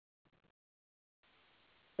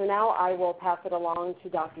So now I will pass it along to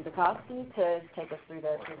Dr. DeKosky to take us through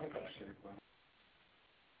the presentation.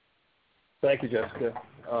 Thank you,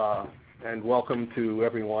 Jessica, and welcome to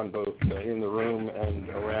everyone both in the room and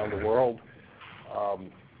around the world.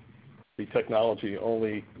 The technology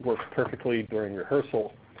only works perfectly during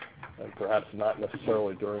rehearsal and perhaps not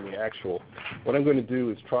necessarily during the actual. What I'm going to do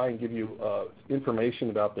is try and give you information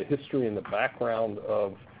about the history and the background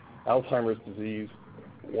of Alzheimer's disease,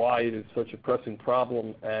 why it is such a pressing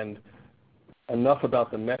problem, and enough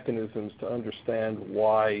about the mechanisms to understand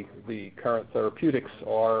why the current therapeutics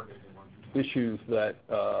are issues that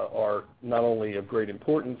are not only of great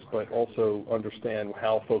importance, but also understand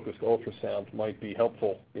how focused ultrasound might be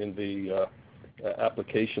helpful in the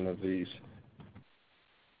application of these.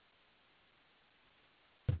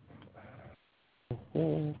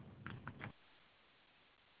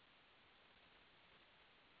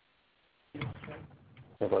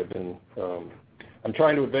 Have I been, I'm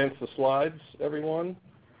trying to advance the slides, everyone.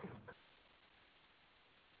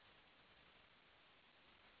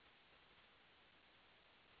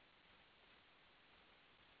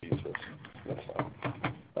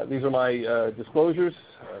 These are my disclosures.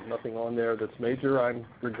 Nothing on there that's major, I'm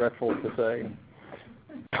regretful to say.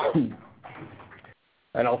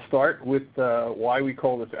 And I'll start with why we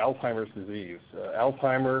call this Alzheimer's disease.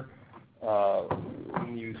 Alzheimer,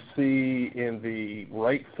 you see in the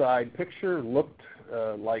right side picture, looked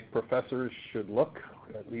like professors should look,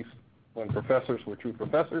 at least when professors were true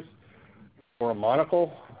professors, or a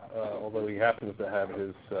monocle, although he happens to have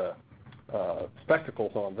his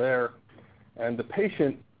spectacles on there. And the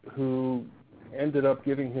patient who ended up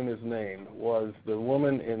giving him his name was the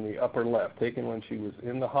woman in the upper left, taken when she was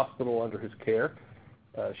in the hospital under his care.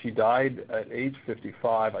 She died at age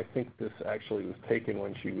 55. I think this actually was taken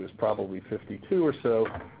when she was probably 52 or so.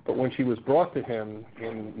 But when she was brought to him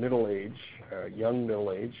in middle age, young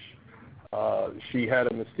middle age, she had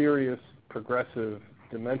a mysterious progressive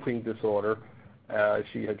dementing disorder.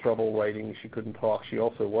 She had trouble writing. She couldn't talk. She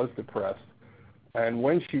also was depressed. And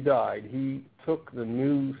when she died, he took the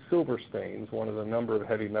new silver stains, one of the number of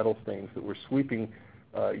heavy metal stains that were sweeping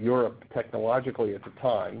Europe technologically at the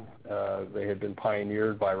time. They had been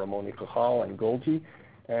pioneered by Ramon y Cajal and Golgi,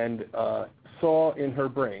 and saw in her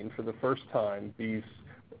brain for the first time these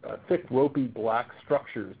thick, ropey black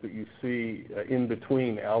structures that you see in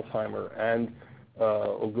between Alzheimer and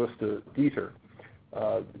Augusta Dieter.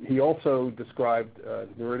 He also described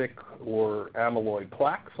neuritic or amyloid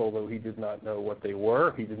plaques, although he did not know what they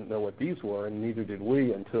were. He didn't know what these were, and neither did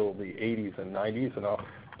we until the 80s and 90s, and I'll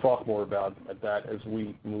talk more about that as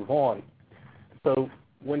we move on. So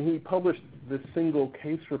when he published this single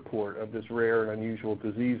case report of this rare and unusual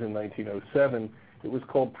disease in 1907, it was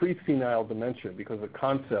called pre-senile dementia because the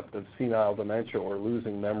concept of senile dementia or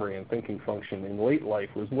losing memory and thinking function in late life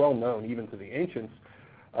was well known even to the ancients,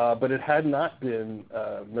 but it had not been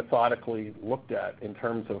methodically looked at in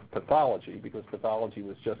terms of pathology because pathology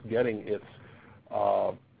was just getting its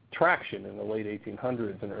traction in the late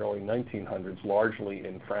 1800s and early 1900s, largely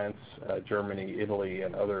in France, Germany, Italy,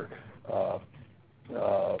 and other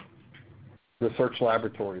research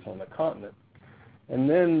laboratories on the continent. And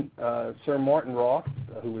then Sir Martin Roth,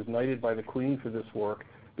 who was knighted by the Queen for this work,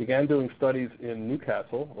 began doing studies in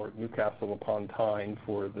Newcastle, or Newcastle upon Tyne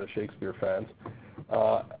for the Shakespeare fans,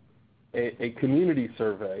 a community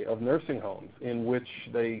survey of nursing homes in which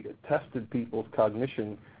they tested people's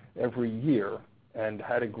cognition every year and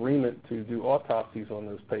had agreement to do autopsies on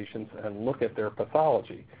those patients and look at their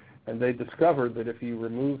pathology. And they discovered that if you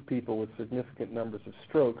remove people with significant numbers of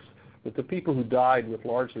strokes, that the people who died with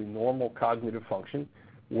largely normal cognitive function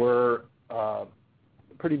were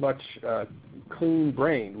pretty much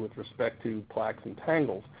clean-brained with respect to plaques and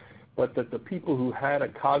tangles, but that the people who had a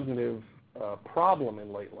cognitive problem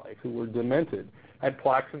in late life, who were demented, had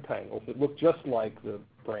plaques and tangles that looked just like the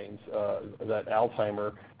brains that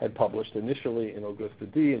Alzheimer had published initially in Augusta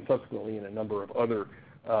D and subsequently in a number of other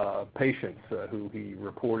patients who he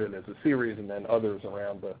reported as a series, and then others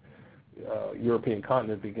around the European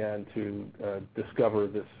continent began to discover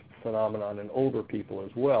this phenomenon in older people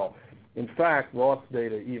as well. In fact, Roth's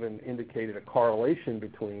data even indicated a correlation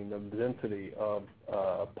between the density of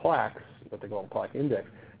plaques, what they call plaque index,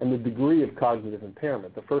 and the degree of cognitive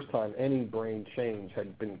impairment, the first time any brain change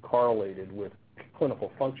had been correlated with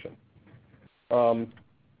clinical function.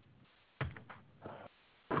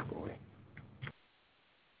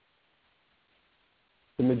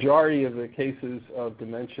 The majority of the cases of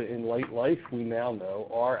dementia in late life, we now know,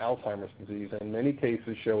 are Alzheimer's disease, and many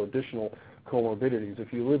cases show additional comorbidities.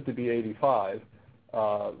 If you live to be 85,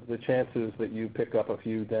 the chances that you pick up a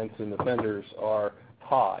few dents in the fenders are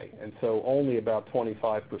high, and so only about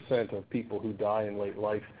 25% of people who die in late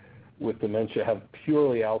life with dementia have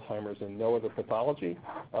purely Alzheimer's and no other pathology,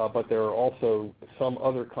 but there are also some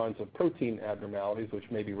other kinds of protein abnormalities which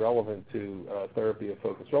may be relevant to therapy of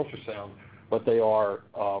focused ultrasound, but they are,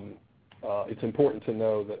 it's important to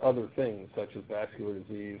know that other things such as vascular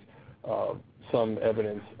disease, some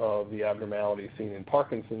evidence of the abnormality seen in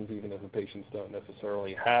Parkinson's, even if the patients don't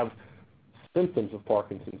necessarily have symptoms of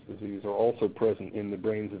Parkinson's disease, are also present in the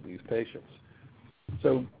brains of these patients.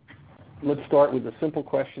 So let's start with a simple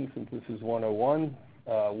question, since this is 101.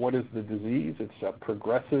 What is the disease? It's a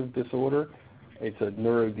progressive disorder. It's a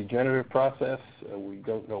neurodegenerative process. We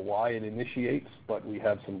don't know why it initiates, but we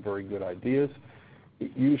have some very good ideas.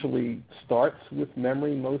 It usually starts with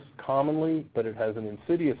memory most commonly, but it has an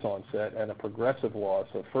insidious onset and a progressive loss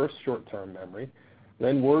of first short-term memory,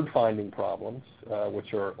 then word-finding problems,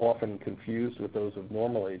 which are often confused with those of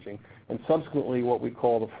normal aging, and subsequently what we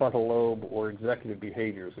call the frontal lobe or executive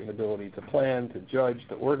behaviors, inability to plan, to judge,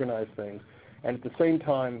 to organize things, and at the same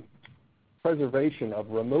time, preservation of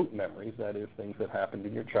remote memories, that is, things that happened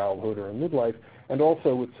in your childhood or in midlife, and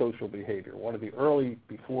also with social behavior. One of the early,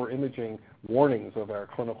 before imaging, warnings of our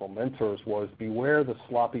clinical mentors was beware the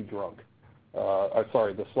sloppy drunk,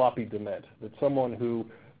 the sloppy dement, that someone who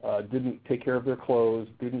didn't take care of their clothes,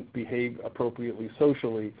 didn't behave appropriately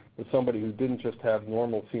socially, was somebody who didn't just have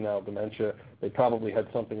normal senile dementia. They probably had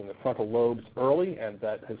something in the frontal lobes early, and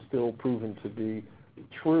that has still proven to be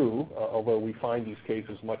true, although we find these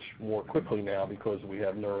cases much more quickly now because we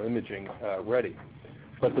have neuroimaging ready.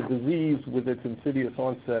 But the disease, with its insidious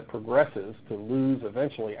onset, progresses to lose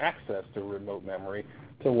eventually access to remote memory,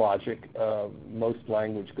 to logic. Most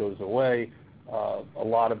language goes away. A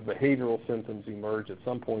lot of behavioral symptoms emerge at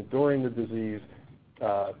some point during the disease.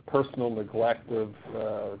 Personal neglect of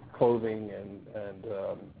clothing and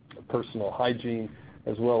personal hygiene,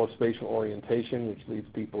 as well as spatial orientation, which leads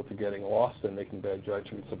people to getting lost and making bad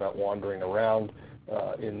judgments about wandering around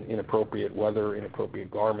in inappropriate weather, inappropriate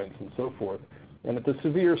garments, and so forth. And at the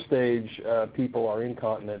severe stage, people are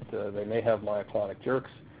incontinent. They may have myoclonic jerks,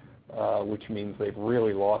 which means they've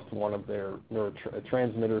really lost one of their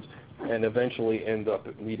neurotransmitters, and eventually end up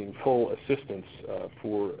needing full assistance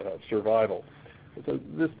for survival. So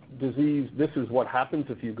this disease, this is what happens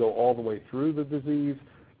if you go all the way through the disease.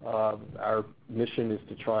 Our mission is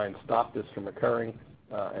to try and stop this from occurring,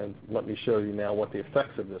 and let me show you now what the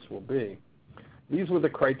effects of this will be. These were the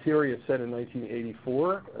criteria set in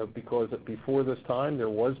 1984, because before this time there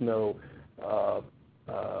was no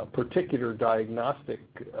particular diagnostic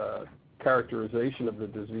characterization of the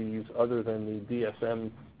disease other than the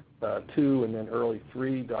DSM-2 and then early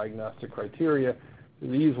 3 diagnostic criteria.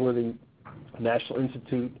 These were the National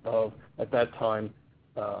Institute of, at that time,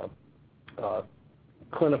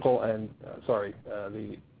 clinical and,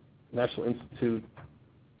 the National Institute,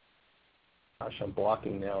 gosh, I'm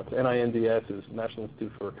blocking now. It's NINDS, is National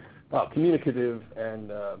Institute for Communicative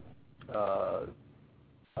and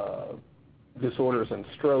Disorders and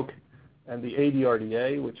Stroke, and the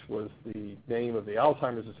ADRDA, which was the name of the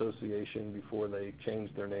Alzheimer's Association before they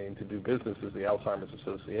changed their name to do business as the Alzheimer's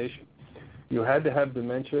Association. You had to have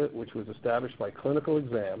dementia, which was established by clinical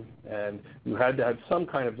exam, and you had to have some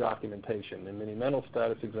kind of documentation. The mini mental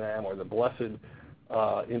status exam or the blessed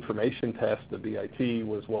information test, the BIT,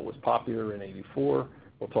 was what was popular in '84.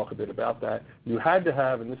 We'll talk a bit about that. You had to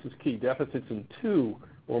have, and this is key, deficits in 2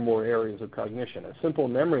 or more areas of cognition. A simple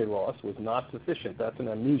memory loss was not sufficient. That's an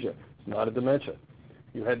amnesia. It's not a dementia.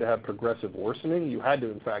 You had to have progressive worsening. You had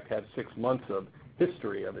to, in fact, have 6 months of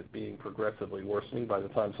history of it being progressively worsening by the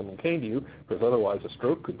time someone came to you, because otherwise a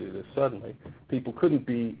stroke could do this suddenly. People couldn't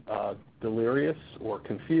be delirious or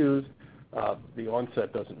confused. The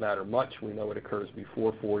onset doesn't matter much. We know it occurs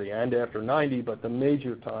before 40 and after 90, but the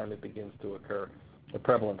major time it begins to occur, the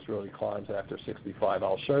prevalence really climbs after 65.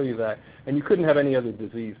 I'll show you that. And you couldn't have any other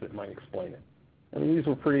disease that might explain it. I mean, these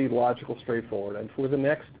were pretty logical, straightforward. And for the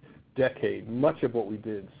next decade, much of what we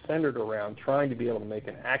did centered around trying to be able to make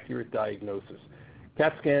an accurate diagnosis.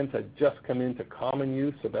 CAT scans had just come into common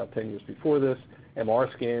use about 10 years before this. MR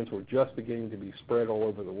scans were just beginning to be spread all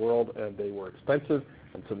over the world, and they were expensive,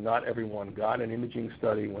 and so not everyone got an imaging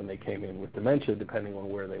study when they came in with dementia, depending on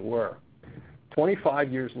where they were.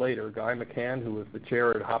 25 years later, Guy McCann, who was the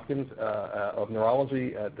chair at Hopkins of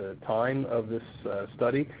neurology at the time of this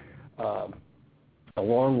study,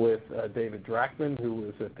 along with David Drachman, who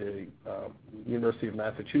was at the University of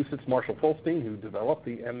Massachusetts, Marshall Folstein, who developed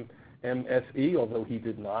the MSE, although he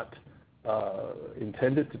did not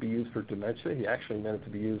intend it to be used for dementia. He actually meant it to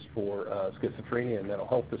be used for schizophrenia and mental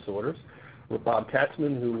health disorders. with Bob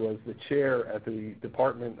Katzman, who was the chair at the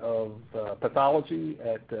Department of Pathology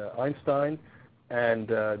at Einstein, and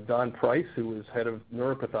Don Price, who was head of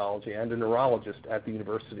neuropathology and a neurologist at the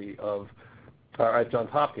University of at Johns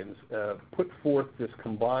Hopkins, put forth this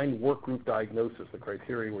combined work group diagnosis. The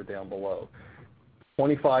criteria were down below.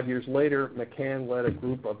 25 years later, McCann led a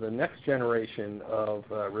group of the next generation of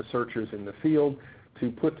researchers in the field to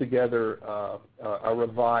put together a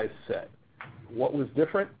revised set. What was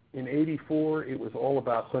different? In '84, it was all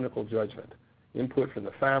about clinical judgment, input from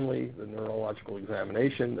the family, the neurological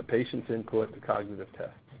examination, the patient's input, the cognitive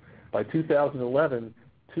tests. By 2011,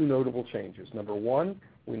 two notable changes. Number one,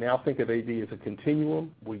 we now think of AD as a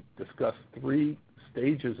continuum. We discussed 3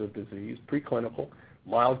 stages of disease: preclinical,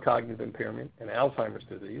 mild cognitive impairment, and Alzheimer's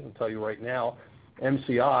disease. I'll tell you right now,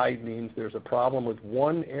 MCI means there's a problem with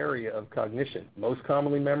one area of cognition, most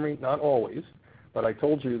commonly memory, not always, but I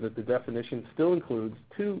told you that the definition still includes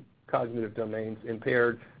 2 cognitive domains,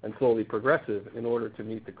 impaired and slowly progressive, in order to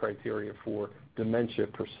meet the criteria for dementia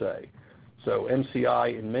per se. So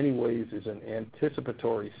MCI in many ways is an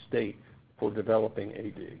anticipatory state for developing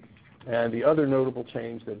AD. And the other notable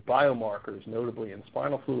change, that biomarkers, notably in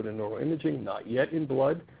spinal fluid and neuroimaging, not yet in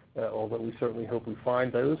blood, although we certainly hope we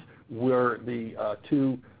find those, were the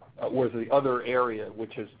was the other area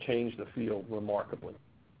which has changed the field remarkably.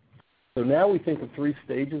 So now we think of 3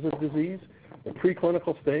 stages of disease. The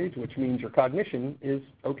preclinical stage, which means your cognition is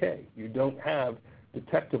okay. You don't have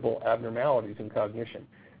detectable abnormalities in cognition.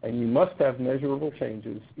 And you must have measurable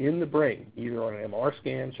changes in the brain, either on an MR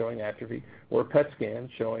scan showing atrophy or a PET scan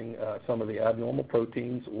showing some of the abnormal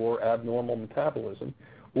proteins or abnormal metabolism,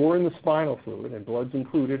 or in the spinal fluid, and blood's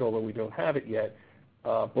included, although we don't have it yet,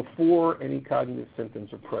 before any cognitive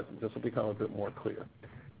symptoms are present. This will become a bit more clear.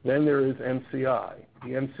 Then there is MCI. The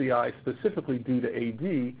MCI, specifically due to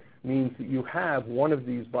AD, means that you have one of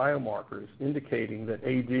these biomarkers indicating that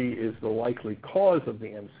AD is the likely cause of the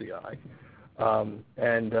MCI.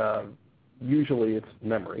 Usually it's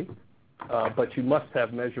memory, but you must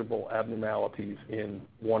have measurable abnormalities in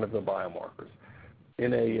one of the biomarkers.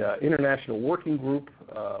 In a international working group,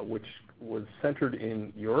 which was centered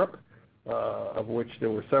in Europe, of which there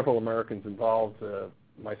were several Americans involved,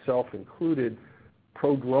 myself included,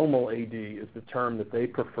 prodromal AD is the term that they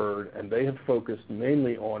preferred, and they have focused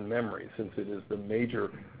mainly on memory, since it is the major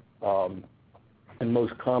and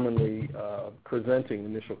most commonly presenting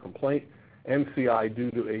initial complaint. MCI due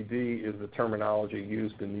to AD is the terminology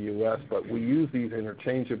used in the U.S., but we use these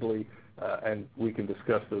interchangeably, and we can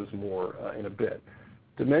discuss those more in a bit.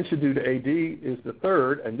 Dementia due to AD is the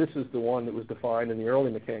third, and this is the one that was defined in the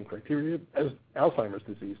early McCann criteria as Alzheimer's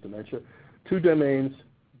disease dementia. 2 domains,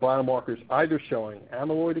 biomarkers either showing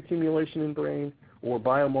amyloid accumulation in brain or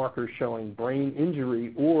biomarkers showing brain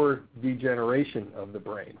injury or degeneration of the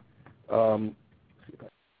brain.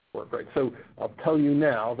 Right. So I'll tell you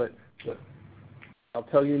now that the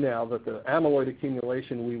amyloid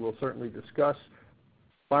accumulation we will certainly discuss.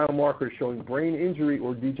 Biomarkers showing brain injury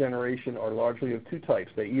or degeneration are largely of 2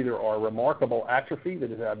 types. They either are remarkable atrophy that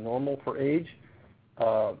is abnormal for age,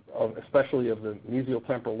 especially of the mesial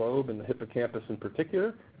temporal lobe and the hippocampus in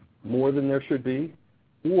particular, more than there should be,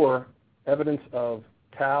 or evidence of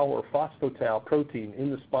tau or phospho-tau protein in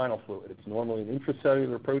the spinal fluid. It's normally an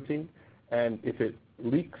intracellular protein, and if it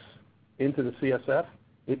leaks into the CSF,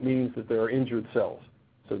 it means that there are injured cells.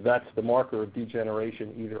 So that's the marker of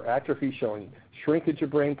degeneration, either atrophy showing shrinkage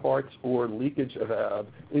of brain parts or leakage of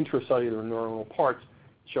intracellular neuronal parts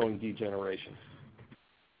showing degeneration.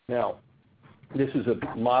 Now, this is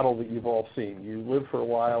a model that you've all seen. You live for a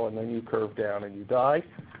while and then you curve down and you die.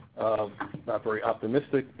 Not very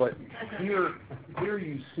optimistic, but here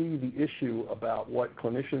you see the issue about what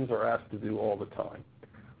clinicians are asked to do all the time.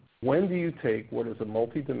 When do you take what is a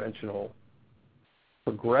multidimensional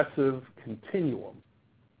progressive continuum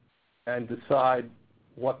and decide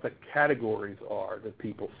what the categories are that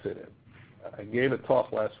people sit in? I gave a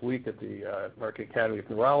talk last week at the American Academy of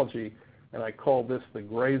Neurology, and I called this the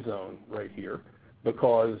gray zone right here,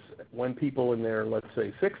 because when people in their, let's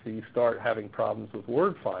say, 60s start having problems with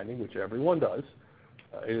word finding, which everyone does,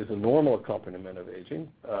 it is a normal accompaniment of aging,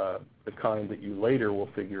 the kind that you later will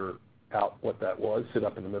figure out what that was, sit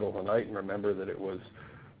up in the middle of the night and remember that it was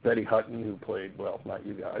Betty Hutton who played, well, not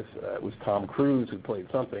you guys, it was Tom Cruise who played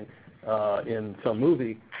something in some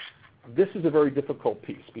movie. This is a very difficult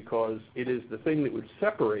piece because it is the thing that would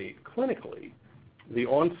separate clinically the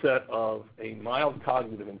onset of a mild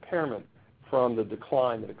cognitive impairment from the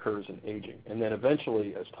decline that occurs in aging. And then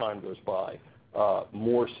eventually, as time goes by,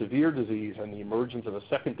 more severe disease and the emergence of a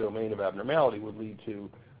second domain of abnormality would lead to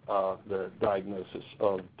the diagnosis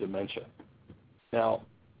of dementia. Now,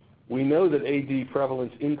 We know that AD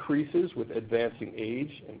prevalence increases with advancing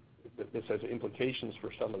age, and that this has implications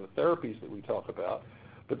for some of the therapies that we talk about.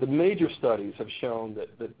 But the major studies have shown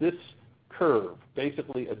that this curve,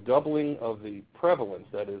 basically a doubling of the prevalence,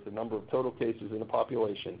 that is the number of total cases in the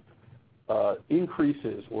population,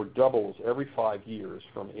 increases or doubles every 5 years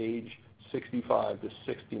from age 65 to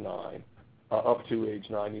 69 up to age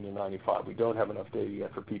 90 to 95. We don't have enough data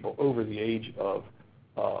yet for people over the age of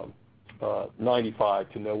 95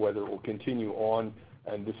 to know whether it will continue on,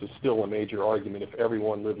 and this is still a major argument. If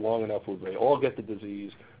everyone lived long enough, will they all get the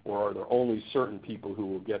disease, or are there only certain people who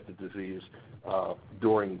will get the disease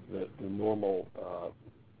during the normal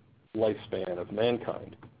lifespan of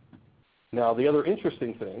mankind? Now, the other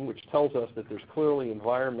interesting thing, which tells us that there's clearly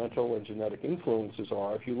environmental and genetic influences,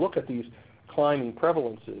 are if you look at these climbing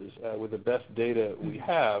prevalences with the best data we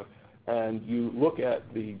have, and you look at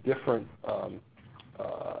the different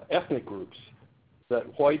ethnic groups, that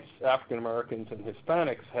whites, African Americans, and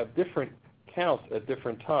Hispanics have different counts at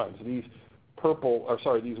different times. These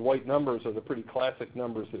these white numbers are the pretty classic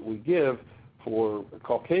numbers that we give for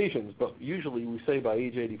Caucasians, but usually we say by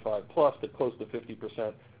age 85 plus that close to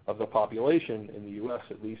 50% of the population in the U.S.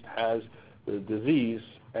 at least has the disease,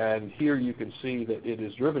 and here you can see that it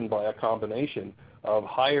is driven by a combination of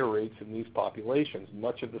higher rates in these populations.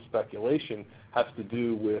 Much of the speculation has to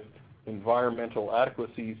do with environmental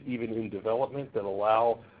adequacies even in development that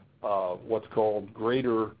allow what's called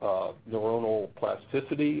greater neuronal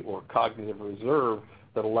plasticity or cognitive reserve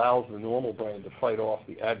that allows the normal brain to fight off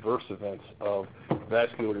the adverse events of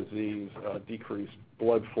vascular disease, decreased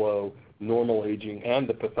blood flow, normal aging, and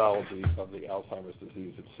the pathology of the Alzheimer's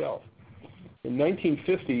disease itself. In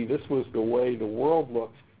 1950, this was the way the world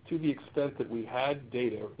looked to the extent that we had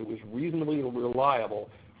data that was reasonably reliable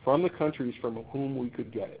from the countries from whom we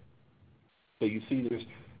could get it. So you see there's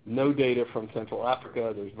no data from Central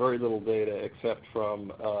Africa. There's very little data except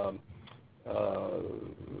from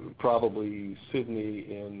probably Sydney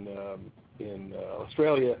in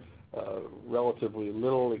Australia, relatively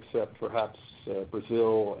little except perhaps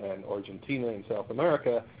Brazil and Argentina in South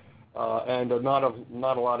America, and not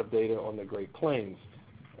a lot of data on the Great Plains.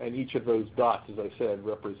 And each of those dots, as I said,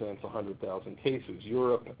 represents 100,000 cases.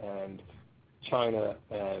 Europe and China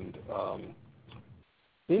and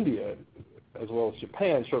India, as well as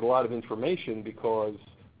Japan, showed a lot of information because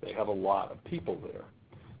they have a lot of people there.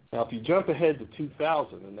 Now, if you jump ahead to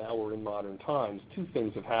 2000, and now we're in modern times, two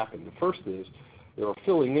things have happened. The first is there are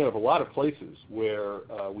filling in of a lot of places where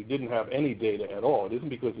we didn't have any data at all. It isn't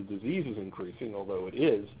because the disease is increasing, although it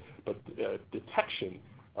is, but detection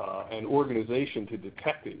and organization to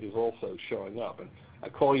detect it is also showing up. And I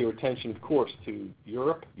call your attention, of course, to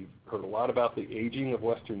Europe. You've heard a lot about the aging of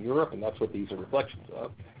Western Europe, and that's what these are reflections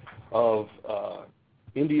of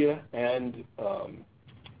India and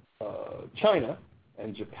China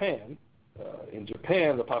and Japan. In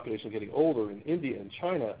Japan, the population is getting older. In India and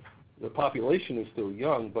China, the population is still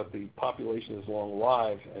young, but the population is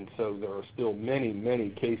long-lived, and so there are still many, many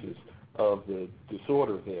cases of the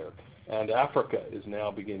disorder there. And Africa is now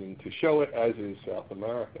beginning to show it, as is South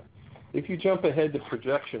America. If you jump ahead to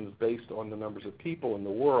projections based on the numbers of people in the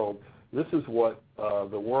world, this is what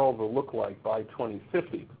the world will look like by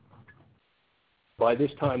 2050. By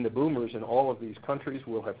this time, the boomers in all of these countries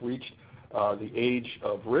will have reached the age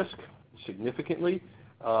of risk significantly.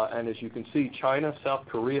 And as you can see, China, South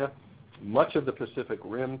Korea, much of the Pacific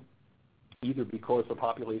Rim, either because the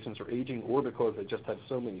populations are aging or because they just have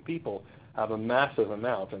so many people, have a massive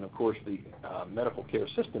amount. And of course, the medical care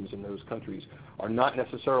systems in those countries are not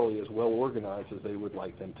necessarily as well organized as they would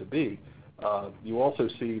like them to be. You also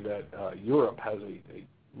see that Europe has a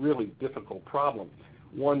really difficult problem.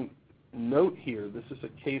 One note here, this is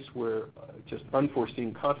a case where just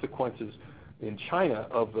unforeseen consequences in China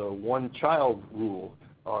of the one-child rule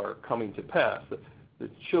are coming to pass. The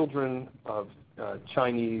children of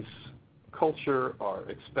Chinese culture are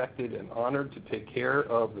expected and honored to take care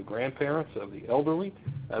of the grandparents of the elderly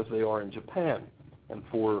as they are in Japan. And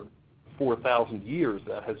for 4,000 years,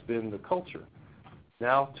 that has been the culture.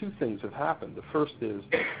 Now, two things have happened. The first is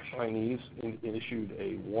the Chinese issued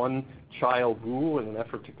a one-child rule in an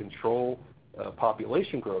effort to control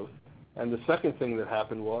population growth. And the second thing that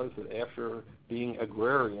happened was that after being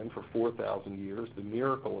agrarian for 4,000 years, the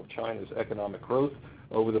miracle of China's economic growth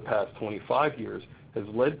over the past 25 years has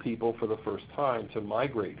led people for the first time to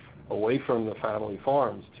migrate away from the family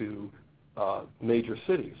farms to major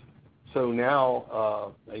cities. So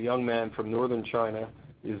now a young man from northern China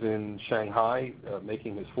is in Shanghai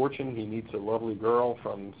making his fortune. He meets a lovely girl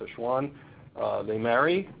from Sichuan. They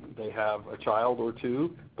marry, they have a child or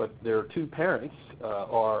two, but their two parents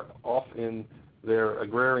are off in their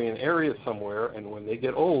agrarian areas somewhere, and when they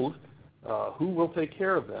get old, who will take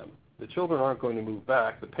care of them? The children aren't going to move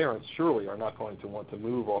back. The parents surely are not going to want to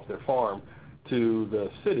move off their farm to the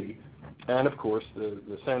city. And, of course,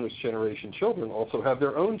 the sandwich generation children also have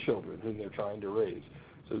their own children whom they're trying to raise.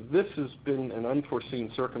 So this has been an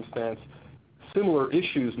unforeseen circumstance. Similar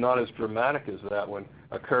issues, not as dramatic as that one,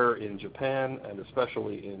 occur in Japan and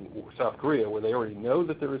especially in South Korea, where they already know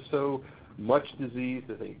that there is so much disease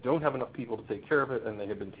that they don't have enough people to take care of it, and they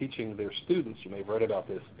have been teaching their students, you may have read about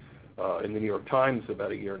this in the New York Times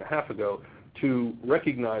about a year and a half ago, to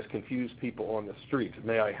recognize confused people on the street.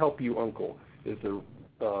 May I help you, uncle, is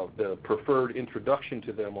the preferred introduction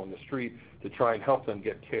to them on the street to try and help them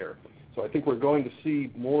get care. So I think we're going to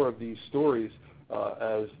see more of these stories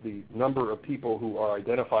as the number of people who are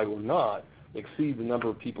identified or not exceed the number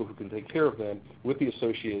of people who can take care of them, with the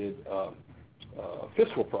associated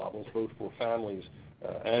fiscal problems, both for families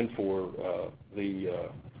and for the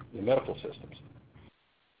medical systems.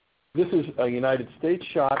 This is a United States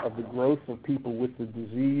shot of the growth of people with the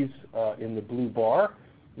disease in the blue bar.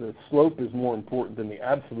 The slope is more important than the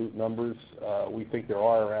absolute numbers. We think there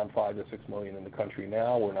are around 5 to 6 million in the country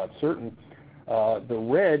now. We're not certain. The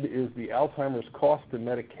red is the Alzheimer's cost to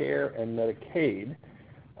Medicare and Medicaid.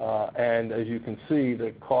 And as you can see,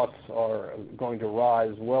 the costs are going to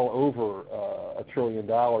rise well over $1 trillion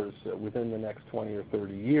within the next 20 or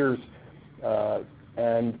 30 years.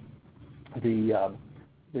 And the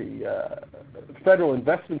federal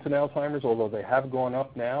investments in Alzheimer's, although they have gone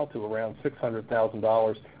up now to around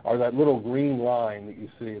 $600,000, are that little green line that you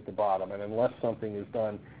see at the bottom. And unless something is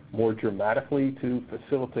done more dramatically to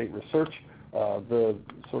facilitate research, the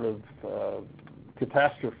sort of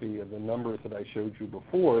catastrophe of the numbers that I showed you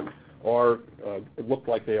before look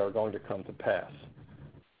like they are going to come to pass.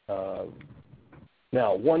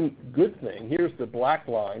 Now, one good thing, here's the black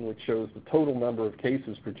line, which shows the total number of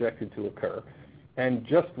cases projected to occur. And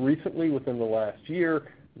just recently, within the last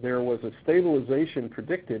year, there was a stabilization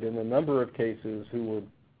predicted in the number of cases who were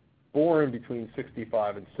born between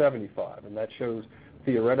 65 and 75. And that shows,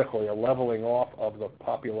 theoretically, a leveling off of the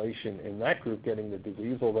population in that group getting the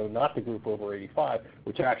disease, although not the group over 85,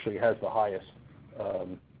 which actually has the highest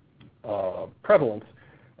prevalence.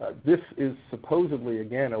 This is supposedly,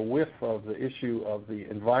 again, a whiff of the issue of the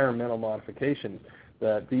environmental modifications,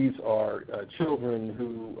 that these are children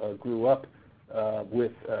who grew up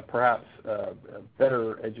with perhaps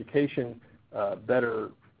better education, better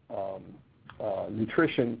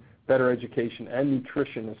nutrition, better education and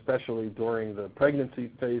nutrition, especially during the pregnancy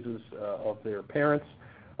phases of their parents,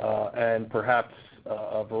 and perhaps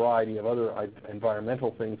a variety of other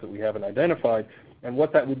environmental things that we haven't identified. And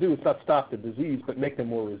what that would do is not stop the disease, but make them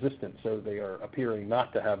more resistant, so they are appearing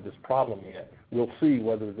not to have this problem yet. We'll see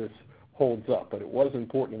whether this holds up, but it was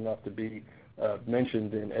important enough to be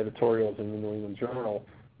mentioned in editorials in the New England Journal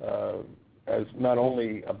as not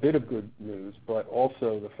only a bit of good news, but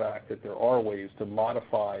also the fact that there are ways to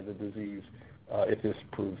modify the disease if this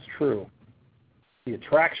proves true. The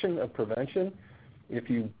attraction of prevention,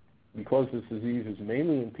 because this disease is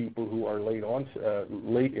mainly in people who are late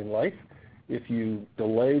in life, if you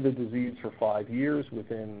delay the disease for 5 years,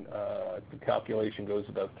 within the calculation goes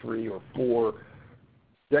about 3 or 4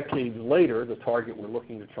 decades later, the target we're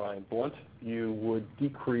looking to try and blunt, you would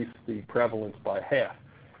decrease the prevalence by half.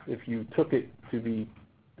 If you took it to be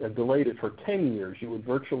delayed it for 10 years, you would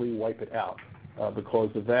virtually wipe it out because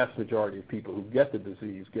the vast majority of people who get the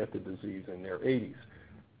disease in their 80s.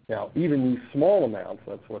 Now, even these small amounts,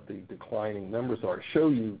 that's what the declining numbers are, show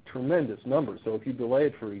you tremendous numbers. So if you delay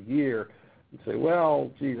it for a year, you say,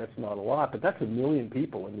 well, gee, that's not a lot, but that's 1 million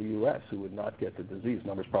people in the U.S. who would not get the disease.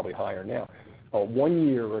 Number's probably higher now. A 1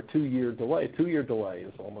 year or 2 year delay, 2 year delay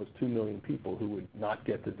is almost 2 million people who would not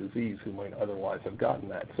get the disease who might otherwise have gotten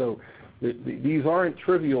that. So these aren't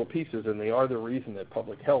trivial pieces, and they are the reason that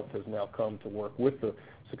public health has now come to work with the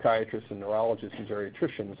psychiatrists and neurologists and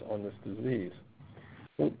geriatricians on this disease.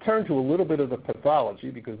 We'll turn to a little bit of the pathology,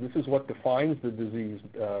 because this is what defines the disease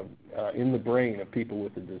in the brain of people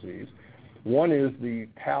with the disease. One is the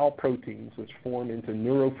tau proteins, which form into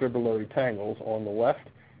neurofibrillary tangles on the left,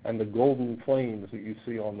 and the golden flames that you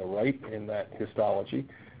see on the right in that histology.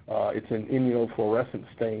 It's an immunofluorescent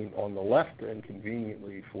stain on the left, and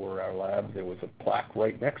conveniently for our lab, there was a plaque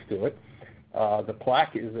right next to it. The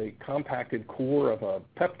plaque is a compacted core of a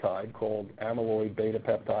peptide called amyloid beta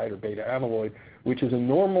peptide, or beta amyloid, which is a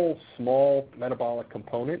normal small metabolic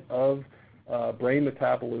component of brain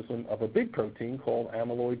metabolism of a big protein called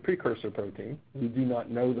amyloid precursor protein. We do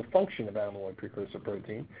not know the function of amyloid precursor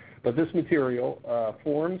protein, but this material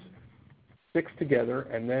forms, sticks together,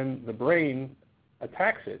 and then the brain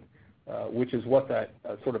attacks it which is what that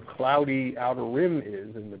sort of cloudy outer rim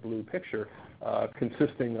is in the blue picture,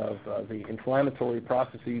 consisting of the inflammatory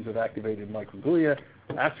processes of activated microglia,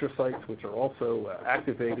 astrocytes, which are also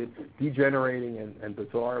activated, degenerating and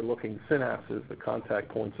bizarre-looking synapses, the contact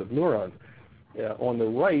points of neurons. On the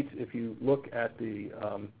right, if you look at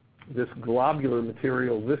this globular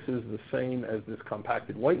material, this is the same as this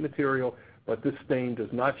compacted white material, but this stain does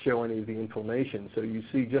not show any of the inflammation. So you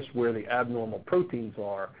see just where the abnormal proteins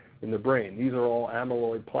are in the brain. These are all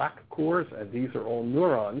amyloid plaque cores, and these are all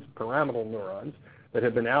neurons, pyramidal neurons, that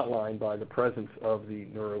have been outlined by the presence of the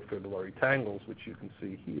neurofibrillary tangles, which you can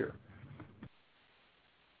see here.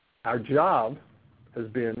 Our job has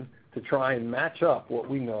been to try and match up what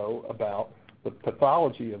we know about the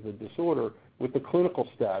pathology of the disorder with the clinical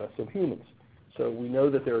status of humans. So we know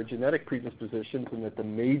that there are genetic predispositions and that the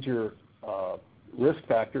major risk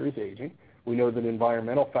factor is aging. We know that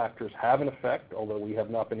environmental factors have an effect, although we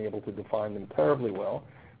have not been able to define them terribly well.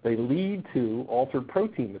 They lead to altered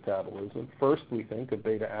protein metabolism. First, we think of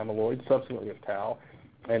beta amyloid, subsequently of tau,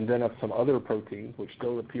 and then of some other proteins, which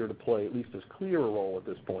don't appear to play at least as clear a role at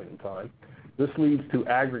this point in time. This leads to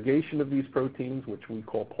aggregation of these proteins, which we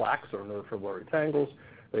call plaques or neurofibrillary tangles.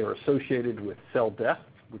 They are associated with cell death,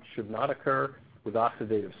 which should not occur, with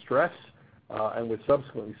oxidative stress, and with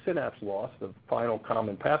subsequently synapse loss, the final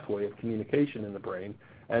common pathway of communication in the brain,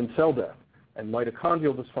 and cell death. And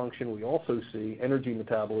mitochondrial dysfunction, we also see energy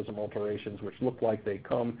metabolism alterations, which look like they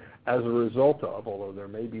come as a result of, although there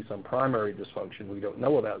may be some primary dysfunction we don't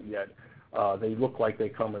know about yet, they look like they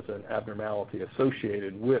come as an abnormality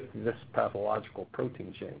associated with this pathological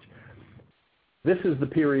protein change. This is the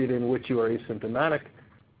period in which you are asymptomatic.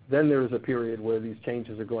 Then there is a period where these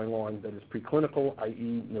changes are going on that is preclinical,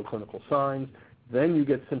 i.e. no clinical signs. Then you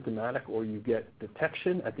get symptomatic, or you get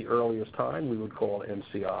detection at the earliest time, we would call it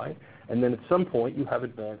MCI. And then at some point you have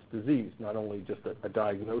advanced disease, not only just a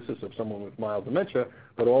diagnosis of someone with mild dementia,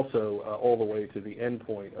 but also all the way to the end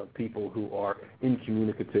point of people who are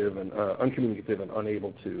uncommunicative and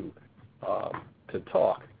unable to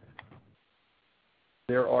talk.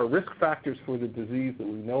 There are risk factors for the disease that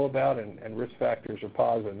we know about, and risk factors are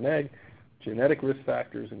pos and neg. Genetic risk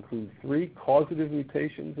factors include 3 causative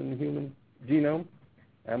mutations in the human genome,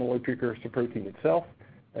 amyloid precursor protein itself,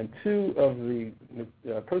 and 2 of the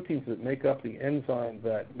proteins that make up the enzyme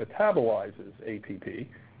that metabolizes APP,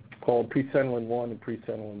 called presenilin 1 and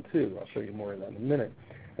presenilin 2. I'll show you more of that in a minute.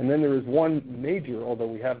 And then there is one major, although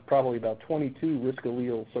we have probably about 22 risk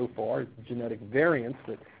alleles so far, genetic variants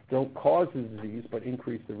that don't cause the disease but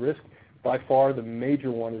increase the risk. By far, the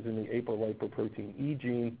major one is in the apolipoprotein E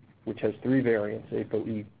gene, which has 3 variants,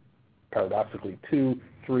 ApoE, paradoxically 2,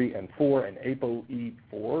 3, and 4, and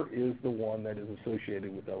ApoE4 is the one that is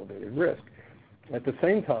associated with elevated risk. At the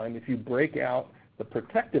same time, if you break out the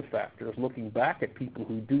protective factors, looking back at people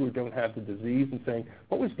who do or don't have the disease and saying,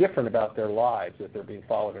 what was different about their lives if they're being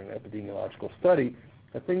followed in an epidemiological study,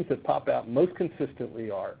 the things that pop out most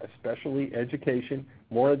consistently are especially education.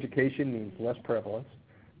 More education means less prevalence,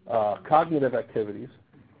 cognitive activities,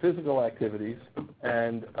 physical activities,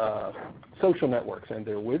 and social networks, and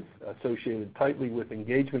therewith associated tightly with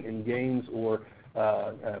engagement in games or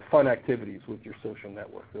fun activities with your social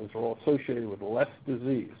network. Those are all associated with less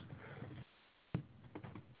disease.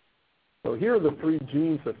 So here are the 3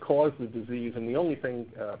 genes that cause the disease, and the only thing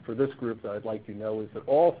for this group that I'd like you to know is that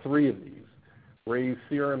all 3 of these raise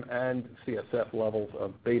serum and CSF levels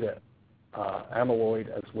of beta amyloid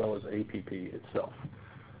as well as APP itself.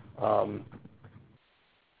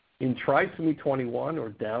 In trisomy 21, or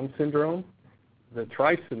Down syndrome, the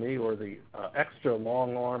trisomy, or the extra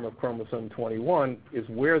long arm of chromosome 21, is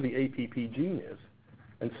where the APP gene is.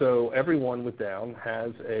 And so everyone with Down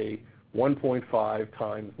has a 1.5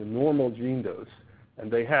 times the normal gene dose,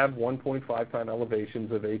 and they have 1.5 time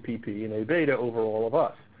elevations of APP and A beta over all of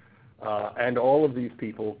us. And all of these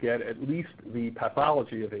people get at least the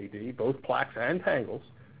pathology of AD, both plaques and tangles,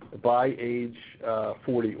 by age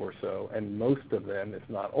 40 or so, and most of them, if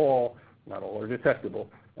not all are detectable,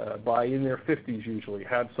 by in their 50s usually,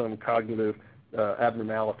 have some cognitive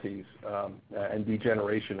abnormalities and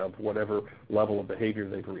degeneration of whatever level of behavior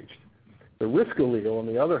they've reached. The risk allele, on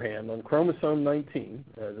the other hand, on chromosome 19,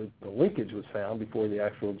 the linkage was found before the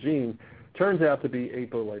actual gene, turns out to be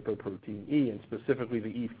apolipoprotein E, and specifically the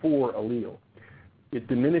E4 allele. It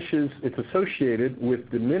diminishes, it's associated with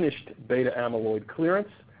diminished beta amyloid clearance,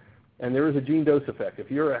 and there is a gene dose effect. If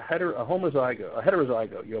you're a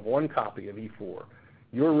heterozygote, you have 1 copy of E4,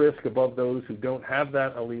 your risk above those who don't have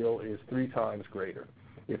that allele is 3 times greater.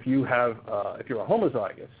 If you're a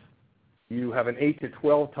homozygous, you have an 8 to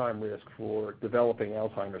 12 time risk for developing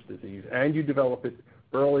Alzheimer's disease, and you develop it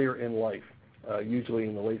earlier in life, usually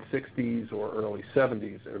in the late 60s or early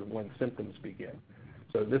 70s, or when symptoms begin.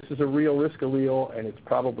 So this is a real risk allele, and it's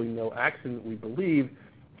probably no accident we believe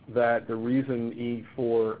that the reason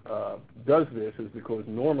E4 does this is because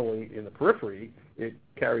normally in the periphery it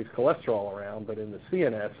carries cholesterol around, but in the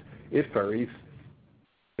CNS it ferries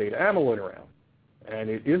beta amyloid around. And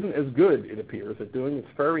it isn't as good, it appears, at doing its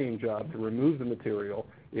ferrying job to remove the material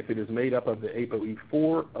if it is made up of the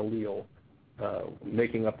ApoE4 allele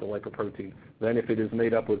making up the lipoprotein than if it is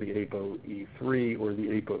made up with the ApoE3 or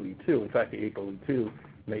the ApoE2. In fact, the ApoE2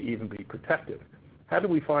 may even be protective. How do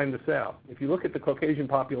we find this out? If you look at the Caucasian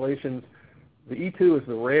populations, the E2 is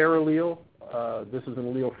the rare allele. This is an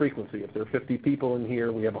allele frequency. If there are 50 people in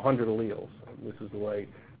here, we have 100 alleles. This is the way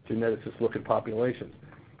geneticists look at populations.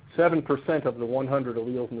 7% of the 100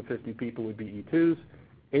 alleles in the 50 people would be E2s,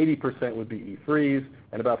 80% would be E3s,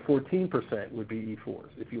 and about 14% would be E4s.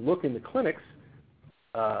 If you look in the clinics,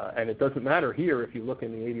 and it doesn't matter here if you look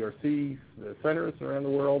in the ADRC, the centers around the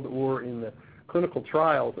world, or in the clinical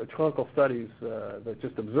trials, clinical studies that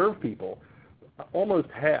just observe people, almost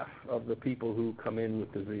half of the people who come in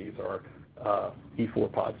with disease are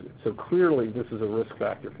E4 positive. So clearly this is a risk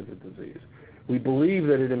factor for the disease. We believe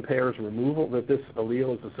that it impairs removal, that this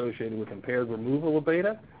allele is associated with impaired removal of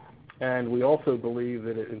beta, and we also believe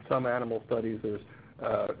that in some animal studies there's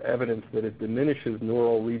evidence that it diminishes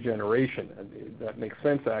neural regeneration, and that makes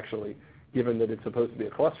sense actually, given that it's supposed to be a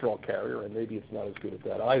cholesterol carrier, and maybe it's not as good at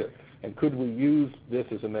that either. And could we use this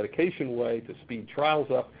as a medication way to speed trials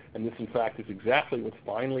up? And this, in fact, is exactly what's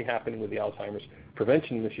finally happening with the Alzheimer's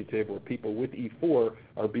Prevention Initiative, where people with E4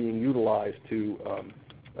 are being utilized to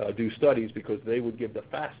do studies because they would give the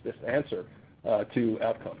fastest answer to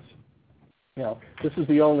outcomes. Now, this is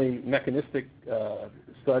the only mechanistic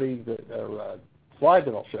study slide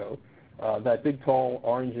that I'll show. That big, tall,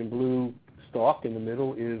 orange and blue stalk in the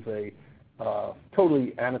middle is a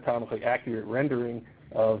totally anatomically accurate rendering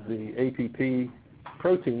of the APP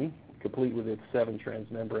protein, complete with its 7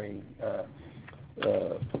 transmembrane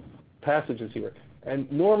passages here.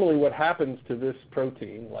 And normally what happens to this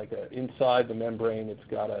protein, like inside the membrane, it's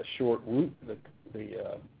got a short root, the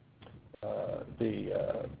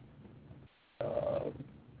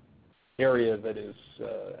area that is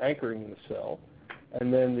anchoring the cell,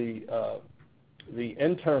 and then the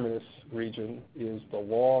N-terminus region is the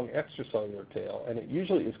long extracellular tail, and it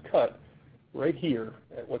usually is cut right here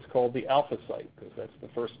at what's called the alpha site, because that's the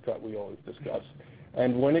first cut we always discuss.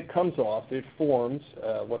 And when it comes off, it forms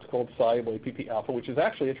what's called soluble APP alpha, which is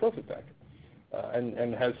actually a trophic factor,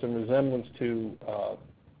 and has some resemblance to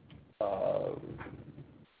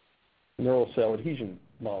neural cell adhesion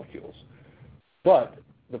molecules. But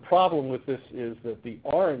the problem with this is that the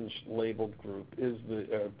orange labeled group is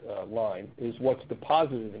the line is what's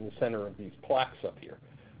deposited in the center of these plaques up here,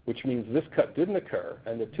 which means this cut didn't occur,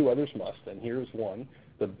 and the 2 others must. And here's one,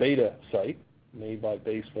 the beta site made by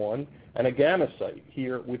base 1, and a gamma site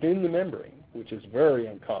here within the membrane, which is very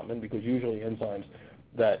uncommon because usually enzymes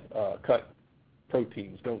that cut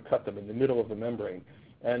proteins don't cut them in the middle of the membrane.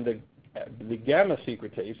 And the gamma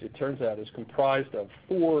secretase, it turns out, is comprised of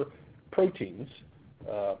 4 proteins,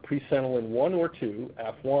 presenilin 1 or 2,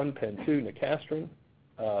 AF1, PEN2,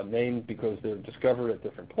 nicastrin, named because they're discovered at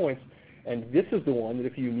different points. And this is the one that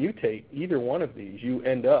if you mutate either one of these, you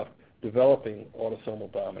end up developing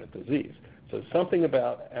autosomal dominant disease. So something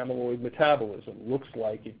about amyloid metabolism looks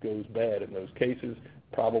like it goes bad in those cases,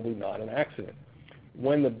 probably not an accident.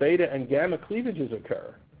 When the beta and gamma cleavages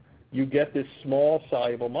occur, you get this small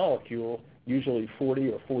soluble molecule, usually 40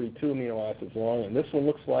 or 42 amino acids long, and this one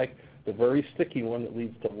looks like the very sticky one that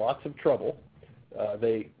leads to lots of trouble.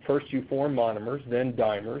 First you form monomers, then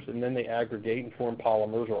dimers, and then they aggregate and form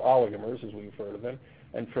polymers or oligomers, as we refer to them.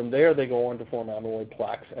 And from there they go on to form amyloid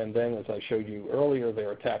plaques, and then, as I showed you earlier,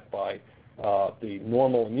 they're attacked by the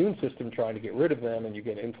normal immune system trying to get rid of them, and you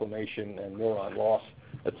get inflammation and neuron loss,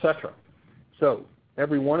 etc. So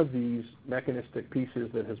every one of these mechanistic pieces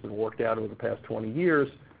that has been worked out over the past 20 years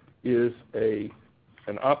is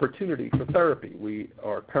an opportunity for therapy. We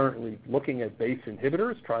are currently looking at BACE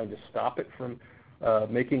inhibitors, trying to stop it from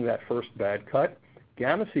making that first bad cut.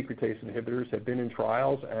 Gamma secretase inhibitors have been in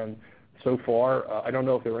trials, and so far, I don't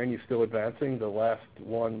know if there are any still advancing. The last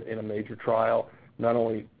one in a major trial not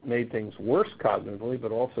only made things worse cognitively,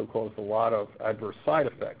 but also caused a lot of adverse side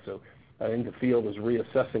effects. So I think the field is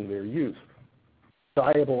reassessing their use.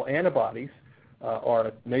 Soluble antibodies are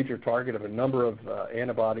a major target of a number of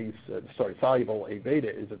antibodies. Soluble A beta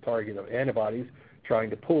is a target of antibodies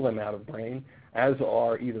trying to pull them out of brain, as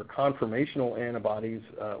are either conformational antibodies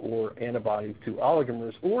or antibodies to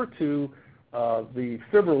oligomers or to the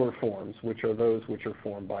fibrillar forms, which are those which are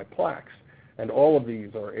formed by plaques. And all of these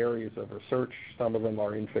are areas of research. Some of them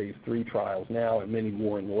are in phase 3 trials now, and many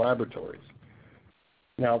more in the laboratories.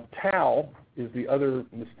 Now, tau is the other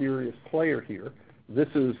mysterious player here. This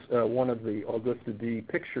is one of the Augusta D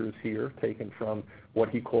pictures here, taken from what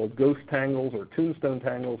he called ghost tangles or tombstone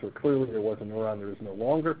tangles, where clearly there was a neuron that is no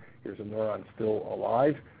longer. Here's a neuron still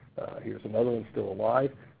alive. Here's another one still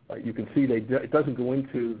alive. You can see it doesn't go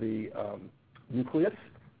into the nucleus,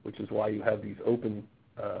 which is why you have these open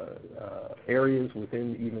areas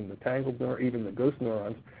within even the tangled neuron, even the ghost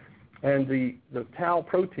neurons. And the tau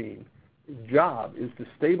protein job is to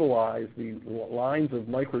stabilize the lines of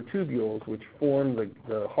microtubules which form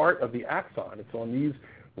the heart of the axon. It's on these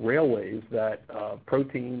railways that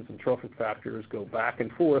proteins and trophic factors go back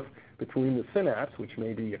and forth between the synapse, which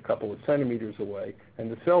may be a couple of centimeters away,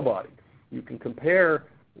 and the cell body. You can compare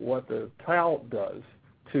what the tau does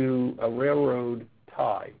to a railroad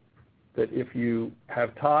tie. That if you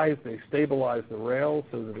have ties, they stabilize the rails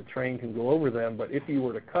so that a train can go over them, but if you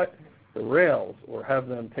were to cut the rails or have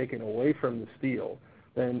them taken away from the steel,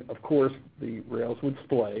 then of course the rails would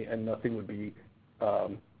splay and nothing would be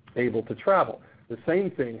able to travel. The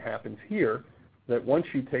same thing happens here, that once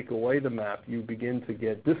you take away the map, you begin to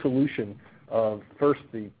get dissolution of first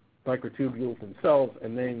the microtubules themselves,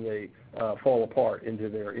 and then they fall apart into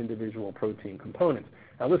their individual protein components.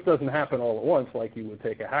 Now, this doesn't happen all at once like you would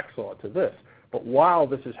take a hacksaw to this. But while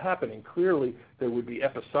this is happening, clearly there would be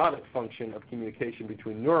episodic function of communication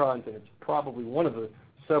between neurons, and it's probably one of the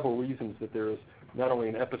several reasons that there is not only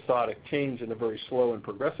an episodic change and a very slow and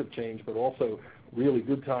progressive change, but also really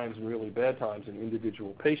good times and really bad times in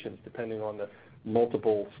individual patients, depending on the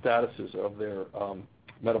multiple statuses of their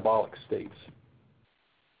metabolic states.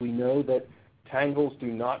 We know that tangles do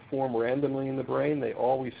not form randomly in the brain. They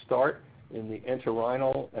always start in the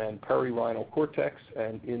entorhinal and perirhinal cortex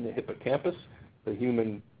and in the hippocampus, the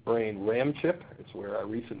human brain RAM chip. It's where our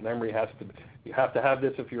recent memory has to, you have to have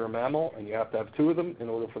this if you're a mammal, and you have to have two of them in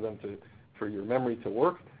order for your memory to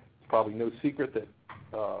work. It's probably no secret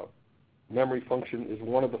that memory function is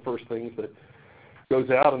one of the first things that goes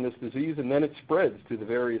out in this disease, and then it spreads to the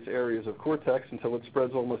various areas of cortex until it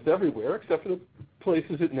spreads almost everywhere, except for the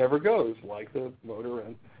places it never goes, like the motor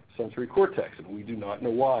and sensory cortex, and we do not know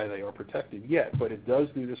why they are protected yet, but it does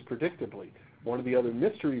do this predictably. One of the other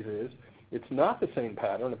mysteries is it's not the same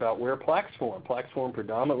pattern about where plaques form. Plaques form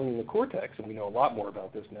predominantly in the cortex, and we know a lot more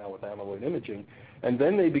about this now with amyloid imaging, and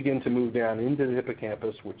then they begin to move down into the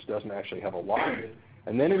hippocampus, which doesn't actually have a lot of it,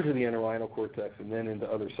 and then into the entorhinal cortex, and then into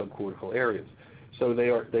other subcortical areas. So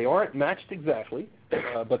they aren't matched exactly,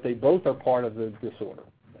 but they both are part of the disorder.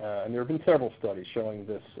 And there have been several studies showing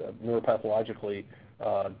this neuropathologically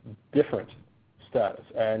different status,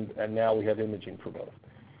 and now we have imaging for both.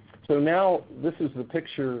 So now this is the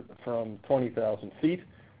picture from 20,000 feet.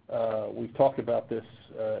 We've talked about this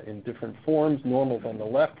in different forms. Normal's on the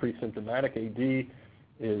left, pre-symptomatic AD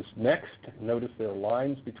is next. Notice there are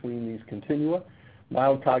lines between these continua.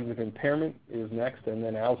 Mild cognitive impairment is next, and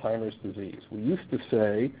then Alzheimer's disease. We used to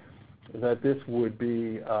say that this would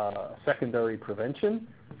be secondary prevention,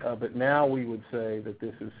 but now we would say that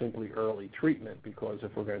this is simply early treatment, because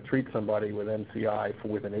if we're going to treat somebody with MCI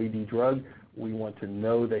with an AD drug, we want to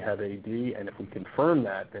know they have AD, and if we confirm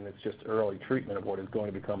that, then it's just early treatment of what is going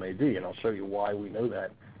to become AD, and I'll show you why we know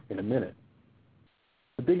that in a minute.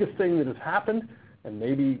 The biggest thing that has happened, and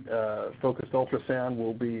maybe focused ultrasound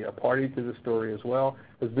will be a party to the story as well,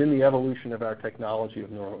 has been the evolution of our technology of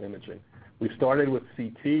neuroimaging. We started with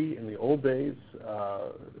CT in the old days,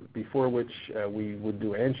 before which we would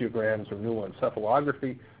do angiograms or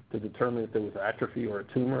neuroencephalography to determine if there was atrophy or a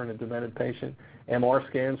tumor in a demented patient. MR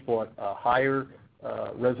scans brought a higher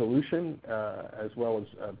resolution as well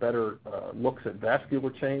as better looks at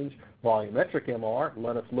vascular change. Volumetric MR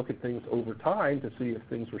let us look at things over time to see if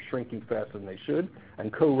things were shrinking faster than they should,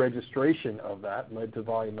 and co-registration of that led to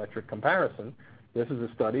volumetric comparison. This is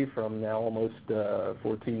a study from now almost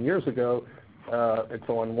 14 years ago. It's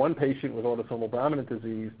on one patient with autosomal dominant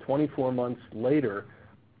disease 24 months later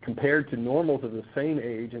compared to normals of the same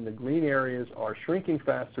age, and the green areas are shrinking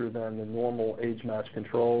faster than the normal age-matched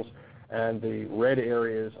controls, and the red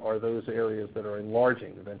areas are those areas that are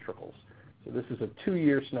enlarging, the ventricles. So this is a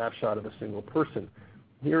 2-year snapshot of a single person.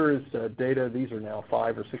 Here is data. These are now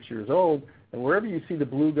 5 or 6 years old, and wherever you see the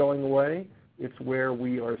blue going away, it's where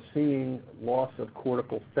we are seeing loss of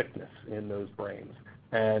cortical thickness in those brains.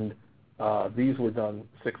 And these were done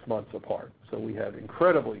 6 months apart. So we have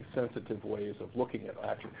incredibly sensitive ways of looking at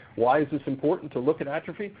atrophy. Why is this important to look at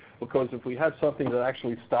atrophy? Because if we have something that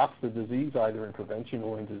actually stops the disease, either in prevention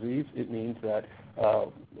or in disease, it means that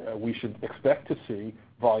we should expect to see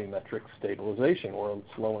volumetric stabilization or a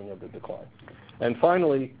slowing of the decline. And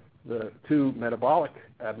finally, the two metabolic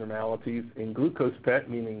abnormalities in glucose PET,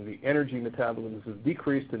 meaning the energy metabolism is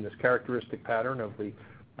decreased in this characteristic pattern of the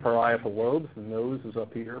parietal lobes. The nose is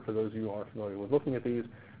up here for those of you who aren't familiar with looking at these.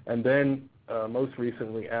 And then most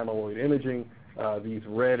recently, amyloid imaging. These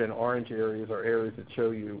red and orange areas are areas that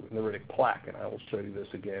show you neuritic plaque, and I will show you this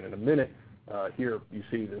again in a minute. Here you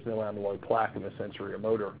see there's no amyloid plaque in the sensory or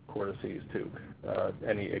motor cortices to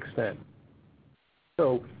any extent.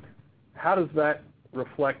 So how does that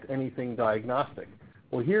reflect anything diagnostic?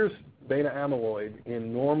 Well, here's beta amyloid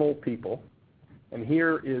in normal people, and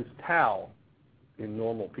here is tau in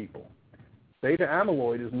normal people. Beta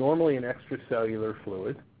amyloid is normally an extracellular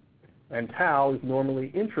fluid, and tau is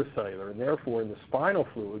normally intracellular, and therefore in the spinal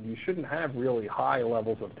fluid you shouldn't have really high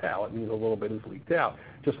levels of tau. It means a little bit is leaked out.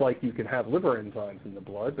 Just like you can have liver enzymes in the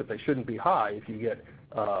blood, but they shouldn't be high. If you get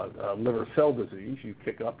liver cell disease, you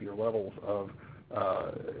kick up your levels of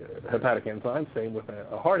hepatic enzymes. Same with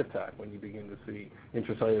a heart attack, when you begin to see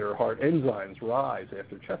intracellular heart enzymes rise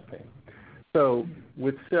after chest pain. So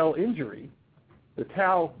with cell injury, the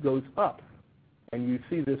tau goes up, and you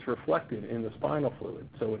see this reflected in the spinal fluid.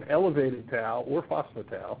 So an elevated tau or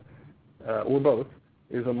phospho-tau, or both,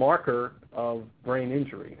 is a marker of brain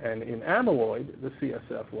injury. And in amyloid, the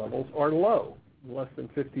CSF levels are low, less than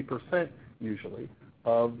 50% usually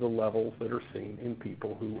of the levels that are seen in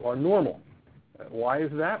people who are normal. Why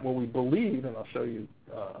is that? Well, we believe, and I'll show you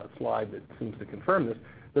a slide that seems to confirm this,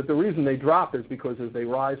 that the reason they drop is because as they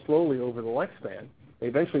rise slowly over the lifespan, they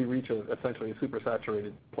eventually reach essentially a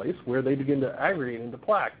supersaturated place where they begin to aggregate into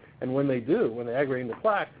plaque. And when they do, when they aggregate into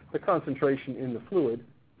plaque, the concentration in the fluid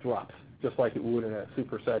drops, just like it would in a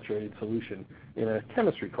supersaturated solution in a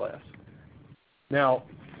chemistry class. Now,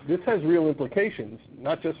 this has real implications,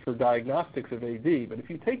 not just for diagnostics of AD, but if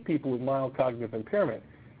you take people with mild cognitive impairment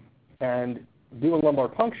and do a lumbar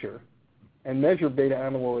puncture and measure beta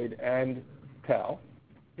amyloid and tau,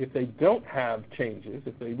 if they don't have changes,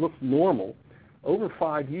 if they look normal, over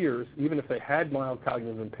 5 years, even if they had mild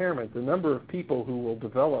cognitive impairment, the number of people who will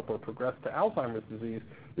develop or progress to Alzheimer's disease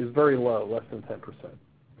is very low, less than 10%.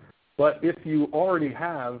 But if you already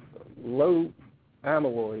have low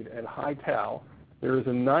amyloid and high tau, there is a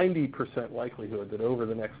 90% likelihood that over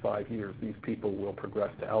the next 5 years, these people will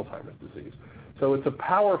progress to Alzheimer's disease. So it's a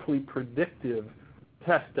powerfully predictive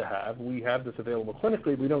test to have. We have this available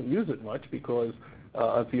clinically. We don't use it much because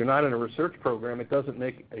if you're not in a research program, it doesn't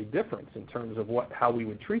make a difference in terms of how we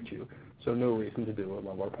would treat you, so no reason to do a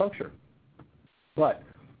lumbar puncture. But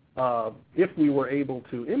if we were able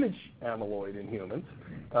to image amyloid in humans,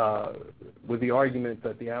 with the argument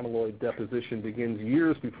that the amyloid deposition begins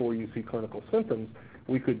years before you see clinical symptoms,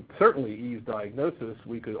 we could certainly ease diagnosis.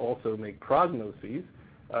 We could also make prognoses.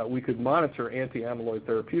 We could monitor anti-amyloid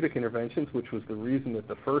therapeutic interventions, which was the reason that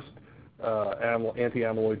the first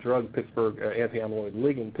anti-amyloid drug, anti-amyloid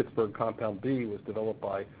ligand, Pittsburgh compound B, was developed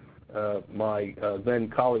by my then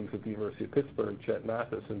colleagues at the University of Pittsburgh, Chet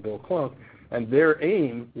Mathis and Bill Clunk, and their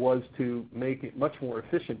aim was to make it much more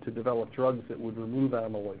efficient to develop drugs that would remove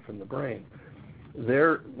amyloid from the brain.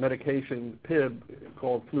 Their medication, PIB,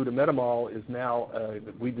 called flutamidamol, is now,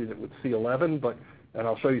 we did it with C11, and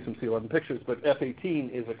I'll show you some C11 pictures, but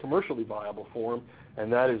F18 is a commercially viable form, and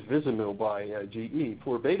that is Vizamil by GE.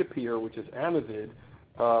 Florbetapir, which is Amyvid,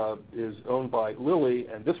 is owned by Lilly,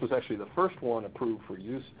 and this was actually the first one approved for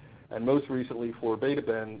use. And most recently,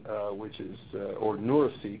 Florbetaben, which is, or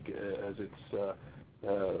Neuraceq, as its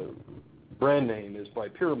brand name is, by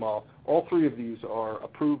Piramal. All three of these are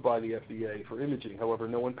approved by the FDA for imaging. However,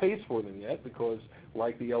 no one pays for them yet because,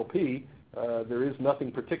 like the LP, there is nothing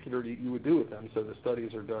particular that you would do with them, so the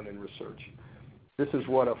studies are done in research. This is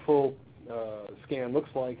what a full scan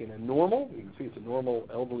looks like in a normal. You can see it's a normal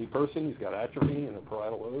elderly person. He's got atrophy in the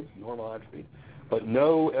parietal lobes, normal atrophy, but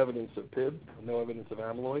no evidence of PIB, no evidence of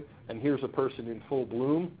amyloid. And here's a person in full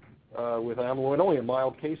bloom with amyloid, only a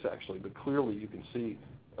mild case actually, but clearly you can see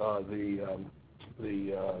the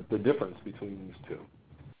difference between these two.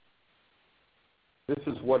 This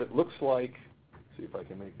is what it looks like. See if I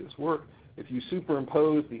can make this work. If you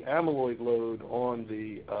superimpose the amyloid load on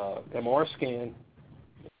the MR scan,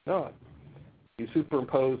 not. You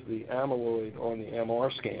superimpose the amyloid on the MR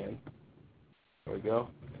scan, there we go,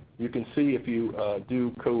 You can see if you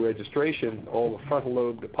do co-registration, all the frontal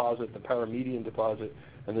lobe deposit, the paramedian deposit,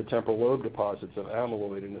 and the temporal lobe deposits of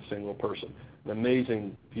amyloid in a single person. An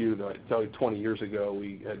amazing view that I tell you 20 years ago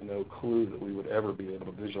we had no clue that we would ever be able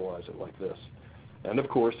to visualize it like this. And of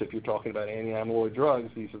course, if you're talking about anti-amyloid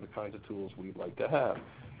drugs, these are the kinds of tools we'd like to have.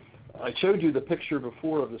 I showed you the picture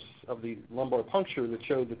before of the lumbar puncture that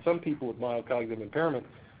showed that some people with mild cognitive impairment,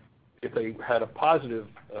 if they had a positive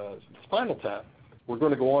spinal tap, were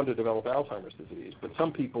going to go on to develop Alzheimer's disease. But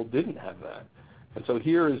some people didn't have that. And so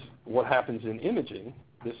here is what happens in imaging.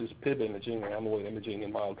 This is PIB imaging, or amyloid imaging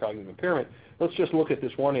in mild cognitive impairment. Let's just look at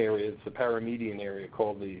this one area. It's the paramedian area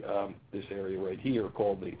called this area right here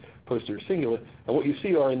called the posterior cingulate. And what you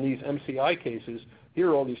see are in these MCI cases,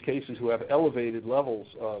 here are all these cases who have elevated levels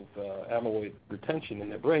of amyloid retention in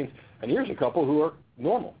their brains. And here's a couple who are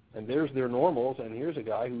normal. And there's their normals, and here's a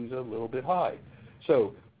guy who's a little bit high.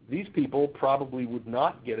 So these people probably would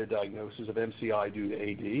not get a diagnosis of MCI due to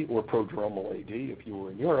AD or prodromal AD if you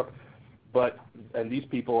were in Europe. And these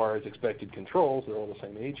people are as expected controls, they're all the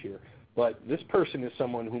same age here. But this person is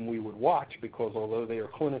someone whom we would watch because although they are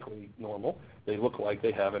clinically normal, they look like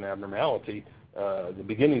they have an abnormality, the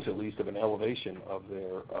beginnings at least of an elevation of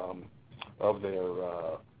their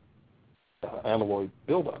amyloid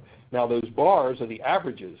buildup. Now those bars are the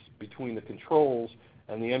averages between the controls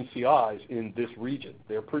and the MCIs in this region.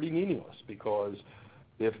 They're pretty meaningless because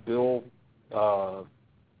if Bill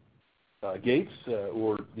Gates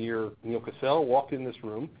or Neil Cassell walked in this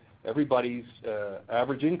room, everybody's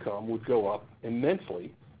average income would go up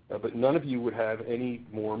immensely, but none of you would have any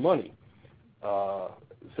more money.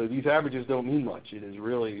 So these averages don't mean much. It is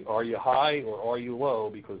really, are you high or are you low,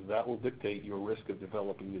 because that will dictate your risk of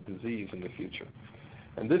developing the disease in the future.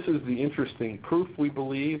 And this is the interesting proof, we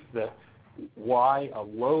believe, that why a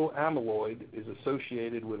low amyloid is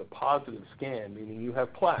associated with a positive scan, meaning you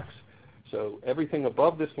have plaques. So everything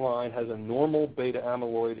above this line has a normal beta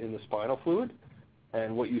amyloid in the spinal fluid.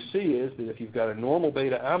 And what you see is that if you've got a normal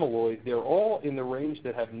beta amyloid, they're all in the range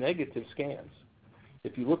that have negative scans.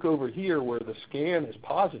 If you look over here where the scan is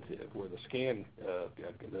positive, where the scan,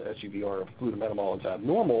 the SUVR of fluid metamol is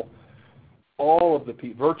abnormal,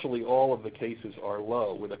 virtually all of the cases are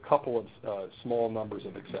low, with a couple of small numbers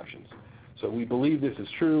of exceptions. So we believe this is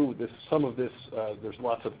true. Some of this, there's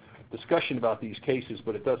lots of discussion about these cases,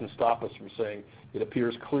 but it doesn't stop us from saying it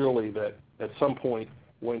appears clearly that at some point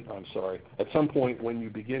when you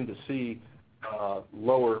begin to see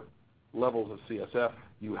lower levels of CSF,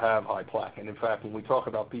 you have high plaque. And in fact, when we talk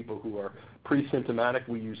about people who are pre-symptomatic,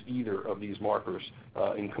 we use either of these markers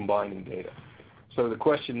in combining data. So the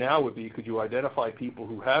question now would be, could you identify people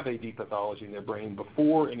who have AD pathology in their brain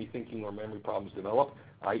before any thinking or memory problems develop,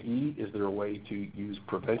 i.e., is there a way to use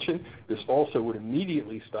prevention? This also would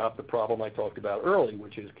immediately stop the problem I talked about early,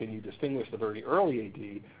 which is, can you distinguish the very early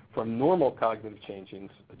AD from normal cognitive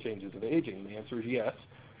changes of aging? The answer is yes.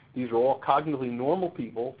 These are all cognitively normal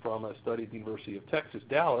people from a study at the University of Texas,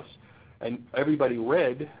 Dallas, and everybody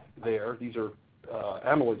red there, these are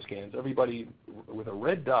amyloid scans, everybody with a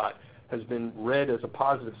red dot has been read as a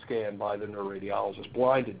positive scan by the neuroradiologist,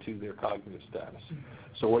 blinded to their cognitive status.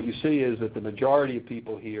 So what you see is that the majority of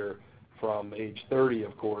people here from age 30,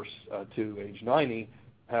 of course, to age 90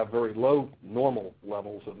 have very low normal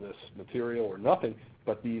levels of this material or nothing,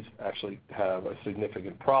 but these actually have a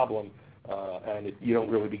significant problem, and you don't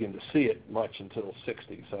really begin to see it much until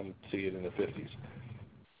 60. Some see it in the 50s.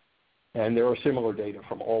 And there are similar data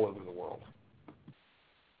from all over the world.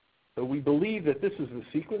 So we believe that this is the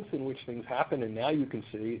sequence in which things happen, and now you can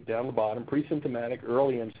see down the bottom, pre-symptomatic,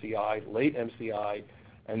 early MCI, late MCI,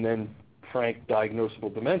 and then frank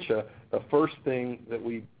diagnosable dementia. The first thing that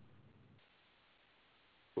we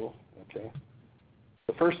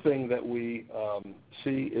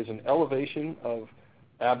see is an elevation of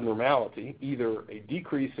abnormality, either a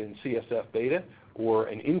decrease in CSF beta or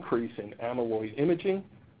an increase in amyloid imaging.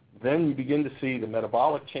 Then you begin to see the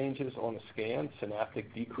metabolic changes on the scan,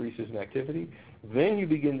 synaptic decreases in activity. Then you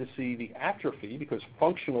begin to see the atrophy, because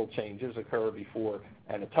functional changes occur before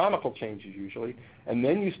anatomical changes usually. And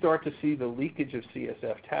then you start to see the leakage of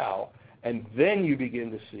CSF tau. And then you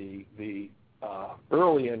begin to see the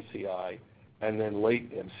early MCI and then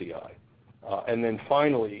late MCI. And then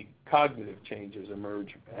finally, cognitive changes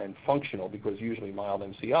emerge, and functional, because usually mild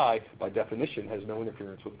MCI, by definition, has no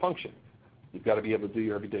interference with function. You've got to be able to do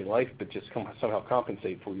your everyday life, but just somehow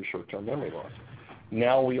compensate for your short-term memory loss.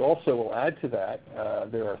 Now, we also will add to that,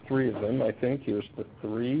 there are three of them, I think. Here's the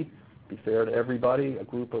three. Be fair to everybody, a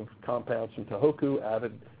group of compounds from Tohoku.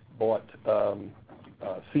 Avid bought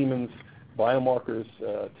Siemens biomarkers,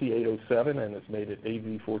 T807, and it's made at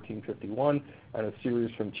AV1451, and a series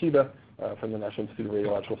from Chiba, from the National Institute of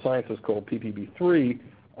Radiological Sciences, called PPB3.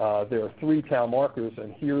 There are 3 tau markers,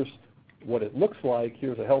 and here's what it looks like.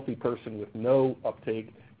 Here's a healthy person with no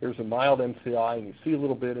uptake. Here's a mild MCI, and you see a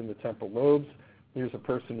little bit in the temporal lobes. Here's a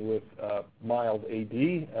person with mild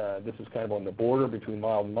AD. This is kind of on the border between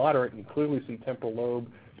mild and moderate. You clearly see temporal lobe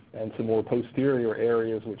and some more posterior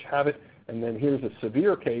areas which have it. And then here's a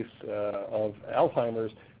severe case of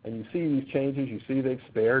Alzheimer's, and you see these changes. You see they've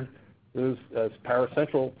spared those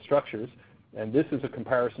paracentral structures, and this is a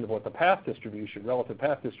comparison of what the path distribution, relative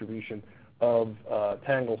path distribution of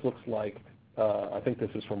tangles looks like. I think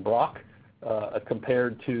this is from Brock,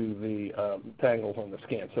 compared to the tangles on the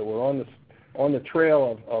scan. So we're on the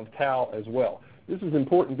trail of tau as well. This is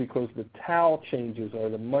important because the tau changes are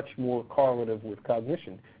the much more correlative with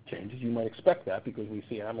cognition changes. You might expect that because we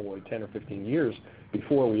see amyloid 10 or 15 years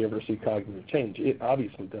before we ever see cognitive change. It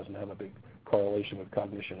obviously doesn't have a big correlation with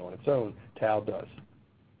cognition on its own. Tau does.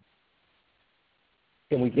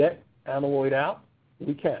 Can we get amyloid out?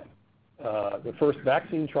 We can. The first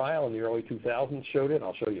vaccine trial in the early 2000s showed it.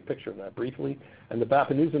 I'll show you a picture of that briefly. And the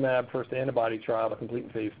bapineuzumab first antibody trial to complete in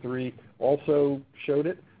phase 3 also showed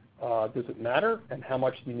it. Does it matter, and how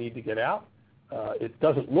much do you need to get out? It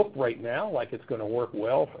doesn't look right now like it's going to work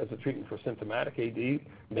well as a treatment for symptomatic AD,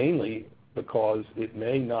 mainly because it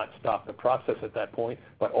may not stop the process at that point,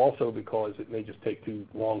 but also because it may just take too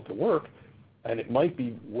long to work, and it might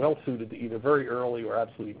be well suited to either very early or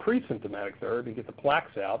absolutely pre-symptomatic therapy to get the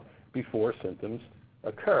plaques out before symptoms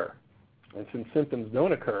occur. And since symptoms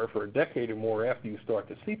don't occur for a decade or more after you start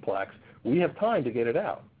to see plaques, we have time to get it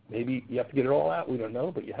out. Maybe you have to get it all out, we don't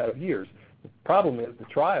know, but you have years. The problem is the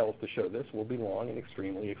trials to show this will be long and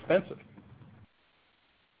extremely expensive.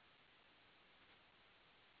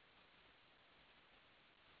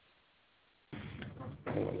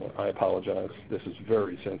 I apologize. This is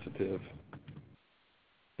very sensitive.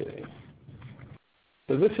 Okay.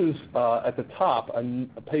 So this is, at the top,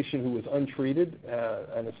 a patient who was untreated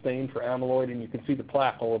and a stain for amyloid, and you can see the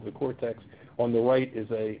plaque all over the cortex. On the right is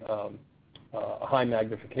a high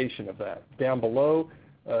magnification of that. Down below,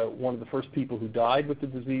 one of the first people who died with the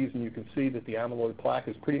disease, and you can see that the amyloid plaque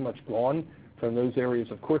is pretty much gone from those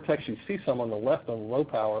areas of cortex. You see some on the left on the low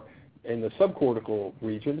power in the subcortical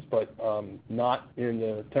regions, but not in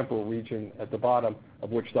the temporal region at the bottom, of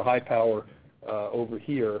which the high power over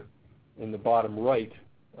here in the bottom right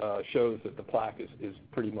shows that the plaque is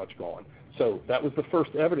pretty much gone. So that was the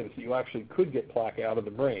first evidence that you actually could get plaque out of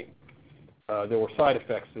the brain. There were side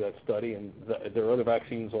effects to that study, and there are other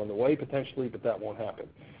vaccines on the way potentially, but that won't happen.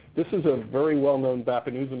 This is a very well-known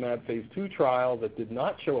bapineuzumab phase 2 trial that did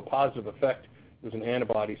not show a positive effect. It was an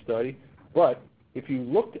antibody study. But if you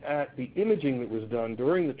looked at the imaging that was done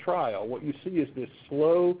during the trial, what you see is this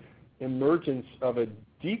slow emergence of a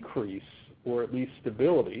decrease, or at least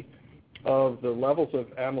stability, of the levels of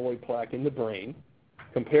amyloid plaque in the brain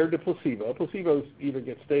compared to placebo. Placebos either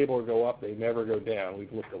get stable or go up. They never go down.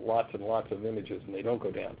 We've looked at lots and lots of images, and they don't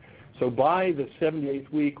go down. So by the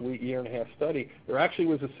 78th week, year and a half study, there actually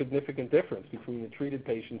was a significant difference between the treated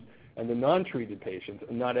patients and the non-treated patients.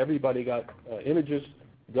 And not everybody got images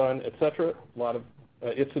done, et cetera. A lot of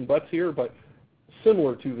ifs and buts here, but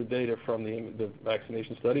similar to the data from the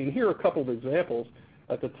vaccination study. And here are a couple of examples.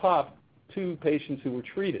 At the top, 2 patients who were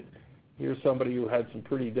treated. Here's somebody who had some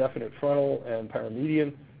pretty definite frontal and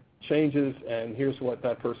paramedian changes, and here's what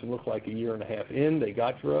that person looked like a year and a half in. They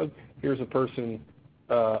got drug. Here's a person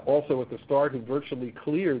also at the start who virtually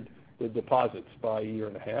cleared the deposits by a year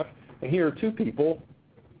and a half. And here are 2 people,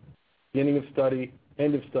 beginning of study,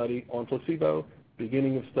 end of study on placebo,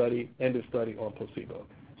 beginning of study, end of study on placebo.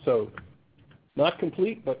 So not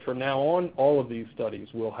complete, but from now on, all of these studies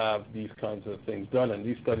will have these kinds of things done. And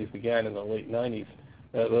these studies began in the late 90s.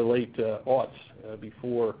 The late aughts,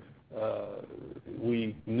 before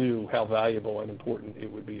we knew how valuable and important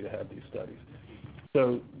it would be to have these studies.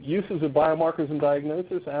 So uses of biomarkers in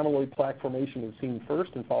diagnosis, amyloid plaque formation is seen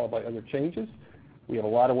first and followed by other changes. We have a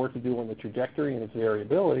lot of work to do on the trajectory and its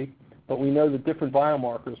variability, but we know that different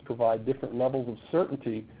biomarkers provide different levels of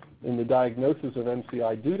certainty in the diagnosis of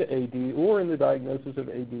MCI due to AD or in the diagnosis of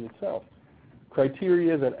AD itself.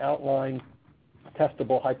 Criteria that outline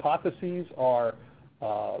testable hypotheses are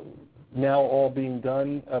now all being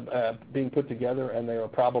done, being put together, and they are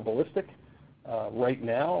probabilistic. Right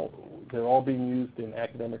now, they're all being used in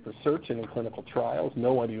academic research and in clinical trials.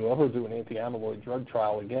 No one will ever do an anti-amyloid drug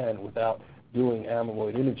trial again without doing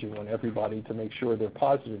amyloid imaging on everybody to make sure they're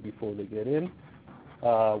positive before they get in.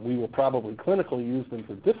 We will probably clinically use them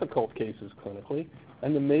for difficult cases clinically,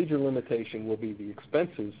 and the major limitation will be the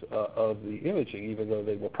expenses of the imaging, even though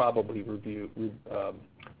they will probably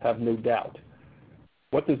have no doubt.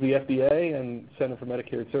 What does the FDA and Center for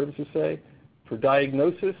Medicare Services say? For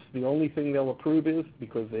diagnosis, the only thing they'll approve is,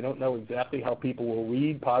 because they don't know exactly how people will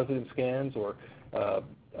read positive scans or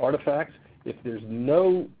artifacts, if there's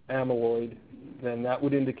no amyloid, then that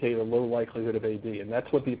would indicate a low likelihood of AD, and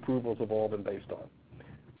that's what the approvals have all been based on.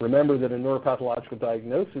 Remember that a neuropathological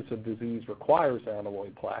diagnosis of disease requires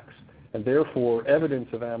amyloid plaques, and therefore evidence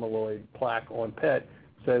of amyloid plaque on PET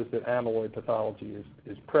says that amyloid pathology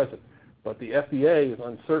is present. But the FDA is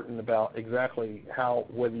uncertain about exactly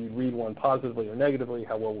whether you read one positively or negatively,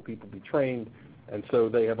 how well will people be trained, and so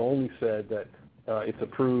they have only said that it's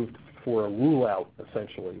approved for a rule-out,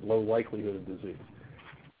 essentially, low likelihood of disease.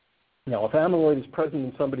 Now, if amyloid is present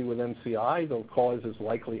in somebody with MCI, the cause is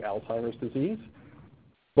likely Alzheimer's disease,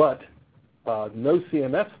 but no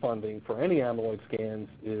CMS funding for any amyloid scans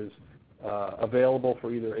is available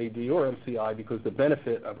for either AD or MCI because the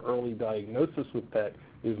benefit of early diagnosis with PET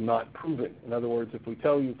is not proven. In other words, if we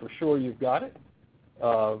tell you for sure you've got it,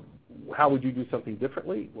 how would you do something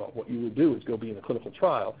differently? Well, what you would do is go be in a clinical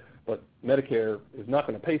trial, but Medicare is not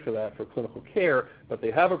going to pay for that for clinical care, but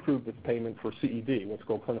they have approved its payment for CED, what's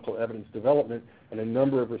called clinical evidence development, and a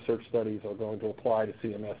number of research studies are going to apply to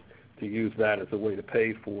CMS to use that as a way to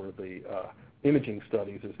pay for the imaging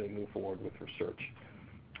studies as they move forward with research.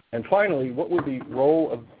 And finally, what would the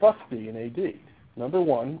role of FUS be in AD? Number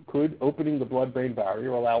one, could opening the blood-brain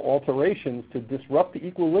barrier allow alterations to disrupt the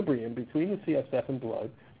equilibrium between the CSF and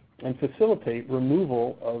blood and facilitate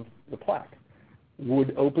removal of the plaque?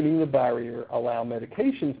 Would opening the barrier allow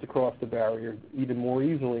medications to cross the barrier even more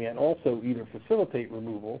easily and also either facilitate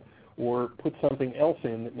removal or put something else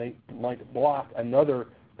in that might block another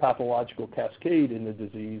pathological cascade in the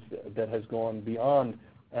disease that has gone beyond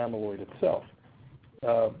amyloid itself?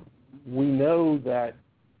 We know that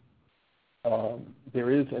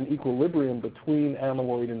there is an equilibrium between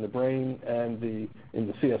amyloid in the brain and in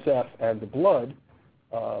the CSF and the blood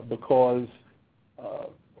because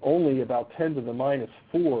only about 10 to the minus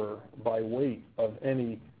 4 by weight of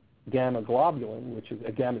any gamma globulin, which is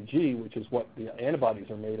a gamma G, which is what the antibodies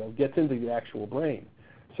are made of, gets into the actual brain.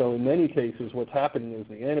 So in many cases, what's happening is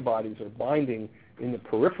the antibodies are binding in the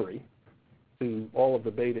periphery to all of the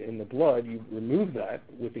beta in the blood. You remove that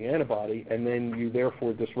with the antibody, and then you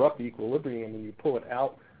therefore disrupt the equilibrium and you pull it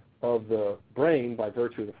out of the brain by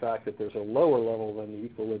virtue of the fact that there's a lower level than the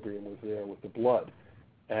equilibrium was there with the blood.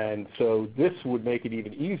 And so this would make it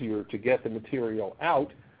even easier to get the material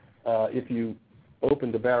out. If you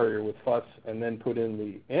opened the barrier with FUS and then put in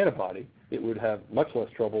the antibody, it would have much less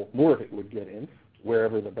trouble. More of it would get in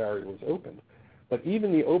wherever the barrier was opened. But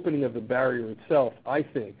even the opening of the barrier itself, I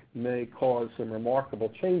think, may cause some remarkable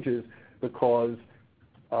changes because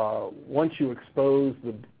once you expose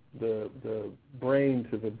the brain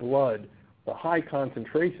to the blood, the high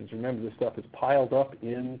concentrations, remember this stuff is piled up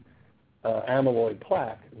in amyloid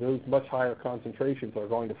plaque, those much higher concentrations are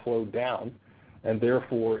going to flow down, and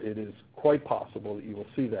therefore it is quite possible that you will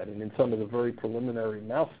see that. And in some of the very preliminary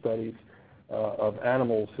mouse studies of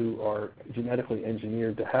animals who are genetically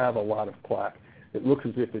engineered to have a lot of plaque, it looks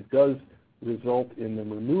as if it does result in the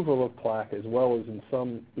removal of plaque as well as in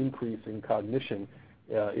some increase in cognition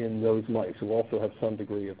in those mice who also have some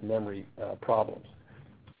degree of memory problems.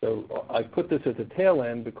 So I put this at the tail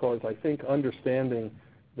end because I think understanding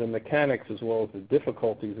the mechanics as well as the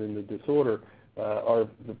difficulties in the disorder are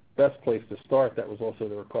the best place to start. That was also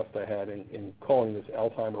the request I had in calling this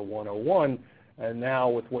Alzheimer 101. And now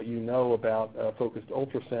with what you know about focused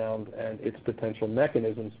ultrasound and its potential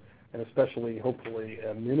mechanisms, and especially hopefully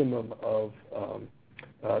a minimum of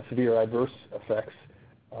severe adverse effects,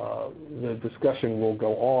 the discussion will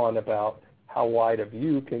go on about how wide a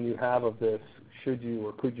view can you have of this. Should you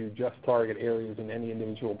or could you just target areas in any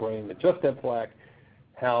individual brain that just have plaque?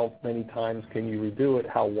 How many times can you redo it?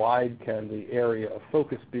 How wide can the area of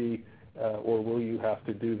focus be? Or will you have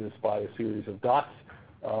to do this by a series of dots?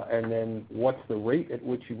 And then what's the rate at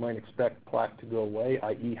which you might expect plaque to go away,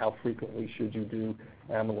 i.e. how frequently should you do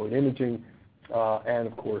amyloid imaging? And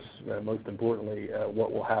of course, most importantly,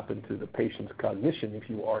 what will happen to the patient's cognition if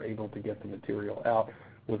you are able to get the material out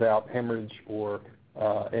without hemorrhage or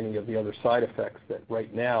any of the other side effects that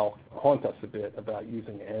right now haunt us a bit about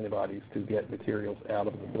using antibodies to get materials out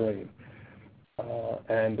of the brain.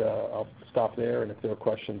 And I'll stop there, and if there are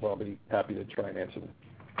questions, I'll be happy to try and answer them.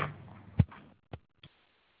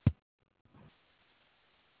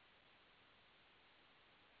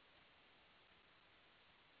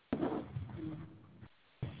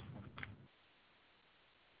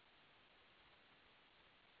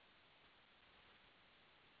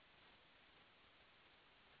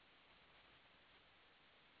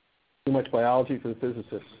 much biology for the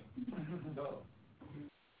physicists. No.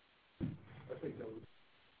 I think that was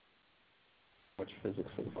Much physics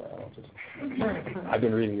for the biologists. I've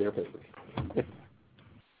been reading their papers.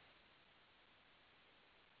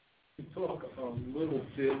 you talk a little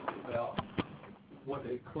bit about what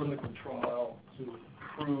a clinical trial to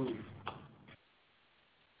improve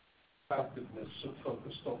effectiveness of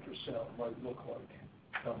focused ultrasound might look like.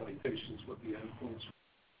 How many patients would be influenced?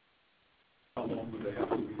 How long would they have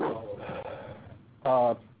to be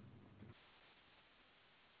followed?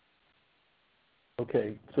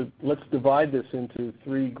 Okay, so let's divide this into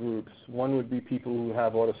three groups. One would be people who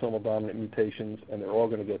have autosomal dominant mutations, and they're all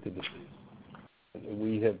going to get the disease.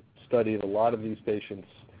 We have studied a lot of these patients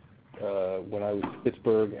when I was in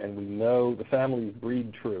Pittsburgh, and we know the families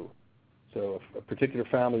breed true. So a particular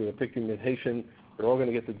family with a particular mutation, they're all going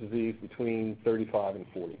to get the disease between 35 and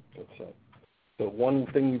 40, let's say. So one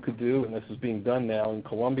thing you could do, and this is being done now in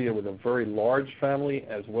Columbia with a very large family,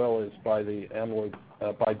 as well as by the amyloid,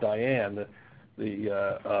 by DIAN,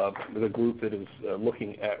 the group that is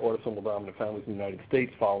looking at autosomal dominant families in the United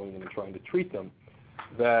States, following them and trying to treat them,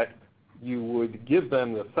 that you would give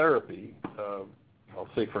them the therapy, I'll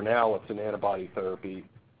say for now it's an antibody therapy,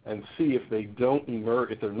 and see if they don't emerge,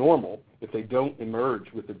 if they're normal, if they don't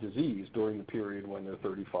emerge with the disease during the period when they're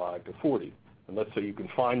 35 to 40. And let's say you can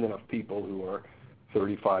find enough people who are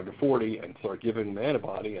 35 to 40 and start giving them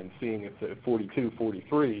antibody and seeing if at 42,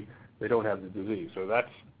 43, they don't have the disease. So that's,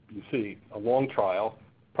 you see, a long trial,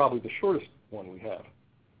 probably the shortest one we have.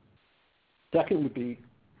 Second would be...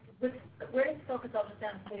 Where does focused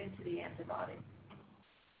ultrasound fit into the antibody?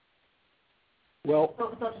 Well,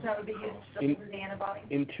 focused ultrasound would be used for the antibody?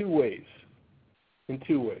 In two ways.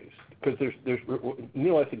 Because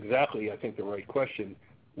Neil asked exactly, I think, the right question,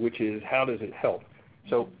 which is how does it help?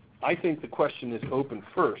 So I think the question is open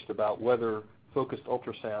first about whether focused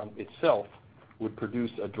ultrasound itself would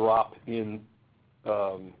produce a drop in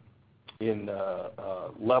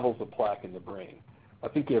levels of plaque in the brain. I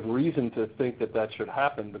think you have reason to think that that should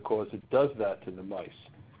happen because it does that to the mice.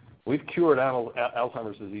 We've cured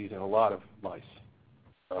Alzheimer's disease in a lot of mice.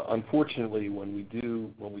 Unfortunately, when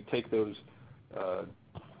we take those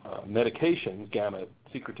medications, gamma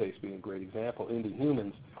secretase being a great example, into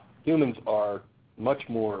humans are much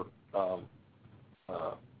more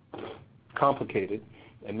complicated,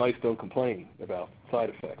 and mice don't complain about side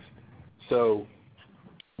effects. So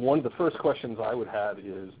one of the first questions I would have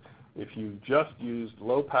is, if you just used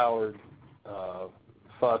low-powered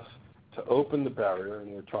FUS to open the barrier,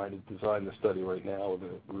 and we're trying to design the study right now with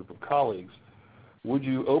a group of colleagues, would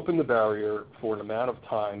you open the barrier for an amount of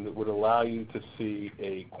time that would allow you to see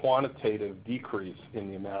a quantitative decrease in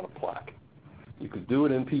the amount of plaque? You could do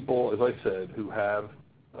it in people, as I said, who have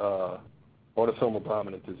autosomal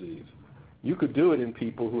dominant disease. You could do it in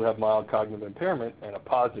people who have mild cognitive impairment and a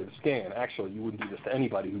positive scan. Actually, you wouldn't do this to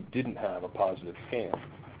anybody who didn't have a positive scan.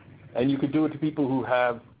 And you could do it to people who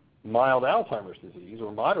have mild Alzheimer's disease or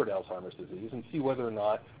moderate Alzheimer's disease and see whether or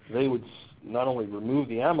not they would not only remove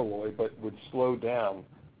the amyloid, but would slow down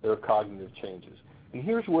their cognitive changes. And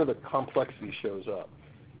here's where the complexity shows up.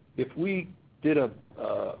 If we did a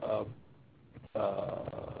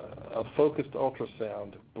focused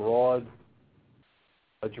ultrasound, broad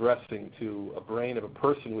addressing to a brain of a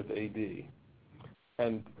person with AD,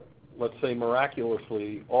 and let's say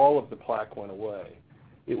miraculously all of the plaque went away,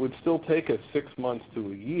 it would still take us 6 months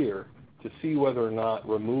to a year to see whether or not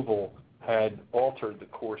removal had altered the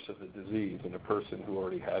course of the disease in a person who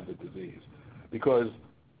already had the disease. Because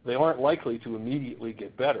they aren't likely to immediately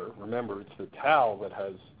get better. Remember, it's the tau that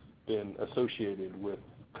has been associated with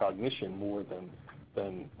cognition more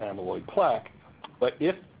than amyloid plaque. But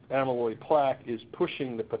if amyloid plaque is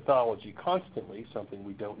pushing the pathology constantly, something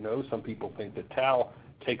we don't know, some people think that tau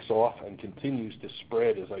takes off and continues to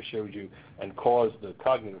spread, as I showed you, and cause the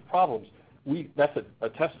cognitive problems, that's a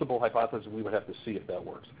testable hypothesis. We would have to see if that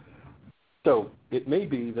works. So it may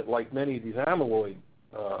be that, like many of these amyloid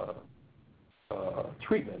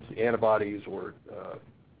treatments, antibodies or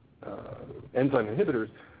enzyme inhibitors,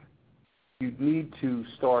 you need to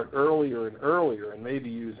start earlier and earlier and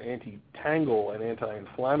maybe use anti-tangle and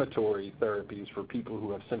anti-inflammatory therapies for people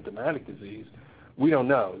who have symptomatic disease. We don't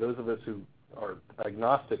know. Those of us who are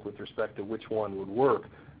agnostic with respect to which one would work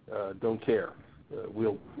don't care.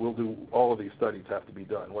 We'll do, all of these studies have to be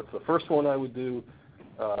done. What's the first one I would do?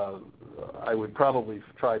 I would probably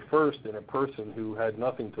try first in a person who had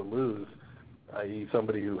nothing to lose, i.e.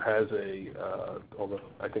 somebody who has although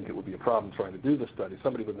I think it would be a problem trying to do this study,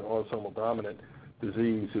 somebody with an autosomal dominant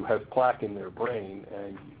disease who has plaque in their brain,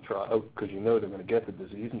 and you try, because you know they're going to get the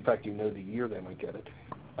disease. In fact, you know the year they might get it.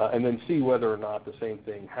 and then see whether or not the same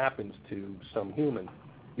thing happens to some human.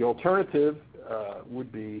 The alternative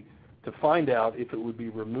would be to find out if it would be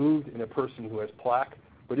removed in a person who has plaque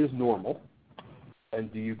but is normal,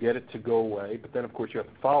 and do you get it to go away? But then, of course, you have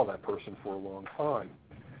to follow that person for a long time.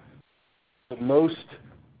 But most,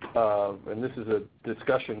 and this is a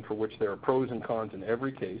discussion for which there are pros and cons in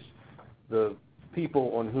every case, the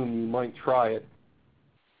people on whom you might try it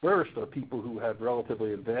first are people who have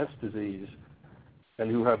relatively advanced disease and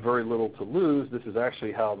who have very little to lose. This is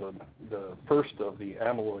actually how the first of the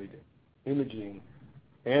amyloid imaging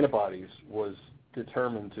antibodies was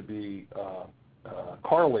determined to be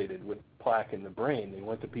correlated with plaque in the brain. They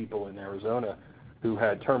went to people in Arizona who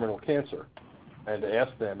had terminal cancer and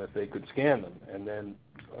asked them if they could scan them, and then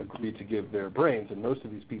agreed to give their brains. And most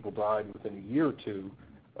of these people died within a year or two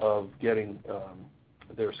of getting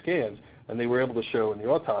their scans, and they were able to show in the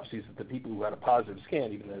autopsies that the people who had a positive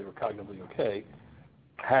scan, even though they were cognitively okay,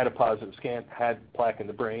 had a positive scan, had plaque in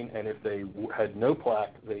the brain, and if they had no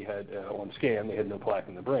plaque, they had on scan, they had no plaque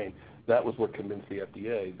in the brain. That was what convinced the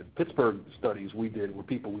FDA. The Pittsburgh studies we did were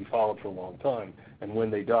people we followed for a long time, and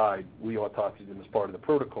when they died, we autopsied them as part of the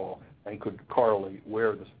protocol and could correlate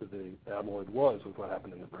where the amyloid was with what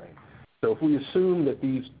happened in the brain. So if we assume that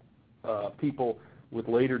these people with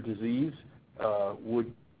later disease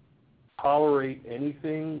would tolerate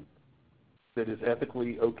anything that is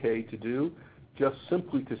ethically okay to do, just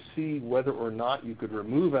simply to see whether or not you could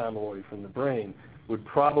remove amyloid from the brain would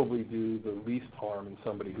probably do the least harm in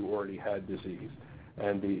somebody who already had disease.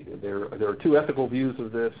 And there are two ethical views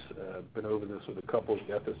of this. I've been over this with a couple of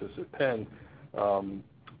ethicists at Penn,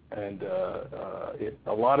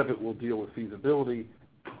 a lot of it will deal with feasibility,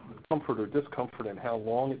 comfort or discomfort, and how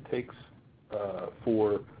long it takes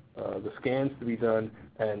for the scans to be done,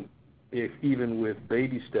 and if even with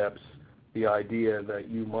baby steps, the idea that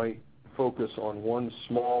you might focus on one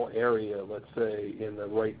small area, let's say in the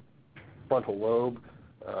right frontal lobe,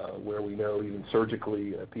 where we know even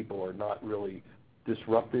surgically people are not really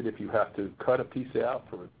disrupted if you have to cut a piece out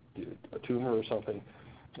for a tumor or something,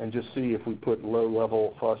 and just see if we put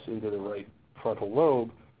low-level FUS into the right frontal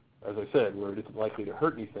lobe, as I said, where it isn't likely to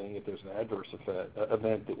hurt anything if there's an adverse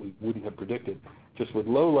event that we wouldn't have predicted, just with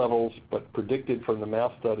low levels but predicted from the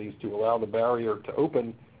mouse studies to allow the barrier to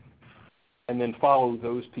open, and then follow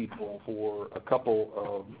those people for a couple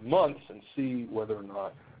of months and see whether or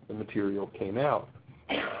not the material came out.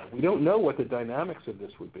 We don't know what the dynamics of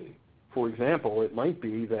this would be. For example, it might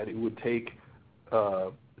be that it would take,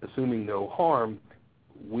 assuming no harm,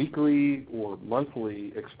 weekly or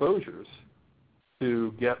monthly exposures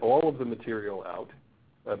to get all of the material out,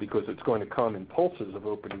 because it's going to come in pulses of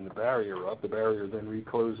opening the barrier up. The barrier then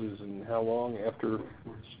recloses in how long after?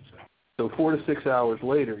 So 4 to 6 hours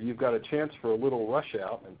later, you've got a chance for a little rush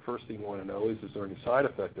out, and first thing you want to know is there any side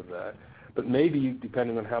effect of that? But maybe,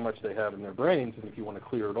 depending on how much they have in their brains, and if you want to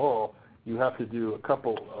clear it all, you have to do a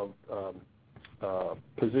couple of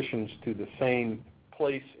positions to the same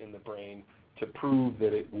place in the brain to prove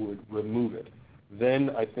that it would remove it.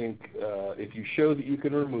 Then I think if you show that you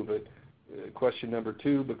can remove it, question number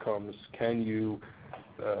 2 becomes, can you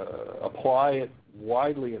apply it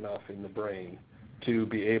widely enough in the brain to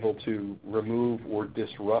be able to remove or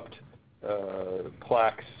disrupt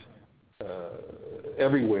plaques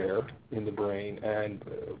everywhere in the brain? And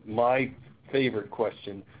my favorite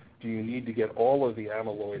question, do you need to get all of the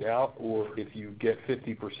amyloid out, or if you get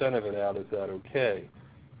 50% of it out, is that okay?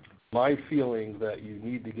 My feeling that you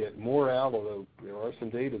need to get more out, although there are some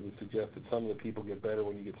data that suggest that some of the people get better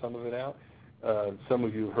when you get some of it out. Some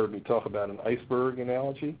of you have heard me talk about an iceberg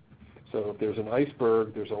analogy. So if there's an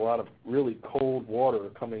iceberg, there's a lot of really cold water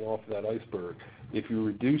coming off that iceberg. If you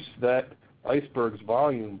reduce that iceberg's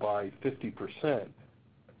volume by 50%,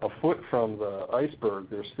 a foot from the iceberg,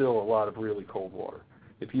 there's still a lot of really cold water.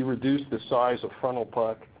 If you reduce the size of frontal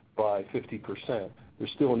plaque by 50%,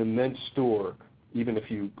 there's still an immense store, even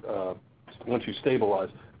if you, once you stabilize,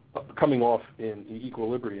 coming off in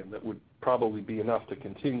equilibrium that would probably be enough to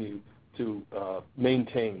continue to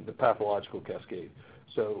maintain the pathological cascade.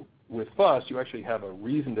 So with FUS, you actually have a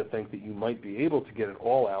reason to think that you might be able to get it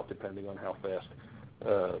all out, depending on how fast,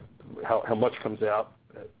 how much comes out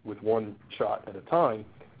with one shot at a time,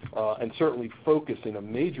 and certainly focus in a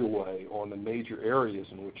major way on the major areas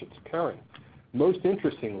in which it's occurring. Most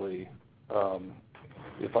interestingly,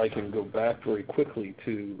 if I can go back very quickly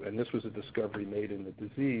to, and this was a discovery made in the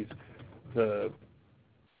disease, the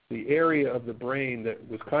area of the brain that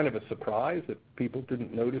was kind of a surprise that people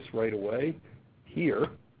didn't notice right away here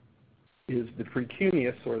is the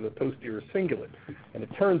precuneus, or the posterior cingulate. And it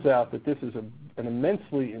turns out that this is an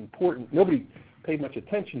immensely important, nobody pay much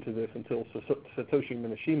attention to this until Satoshi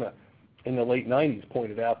Minashima in the late 90s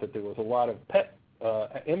pointed out that there was a lot of PET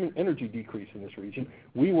energy decrease in this region.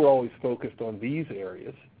 We were always focused on these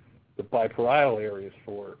areas, the biparietal areas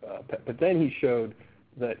for PET, but then he showed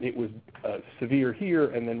that it was severe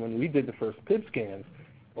here, and then when we did the first PIB scans,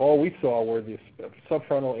 all we saw were this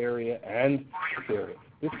subfrontal area and this area.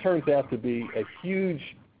 This turns out to be a huge,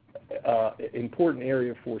 important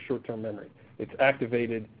area for short-term memory. It's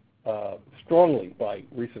activated strongly by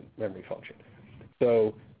recent memory function.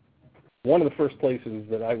 So one of the first places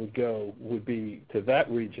that I would go would be to that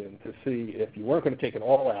region to see if you weren't going to take it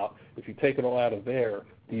all out, if you take it all out of there,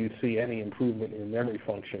 do you see any improvement in memory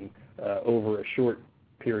function over a short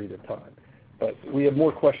period of time? But we have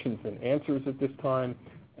more questions than answers at this time,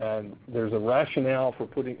 and there's a rationale for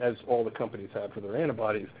putting, as all the companies have for their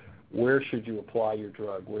antibodies, where should you apply your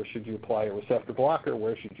drug? Where should you apply a receptor blocker?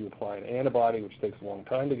 Where should you apply an antibody, which takes a long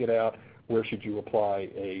time to get out? Where should you apply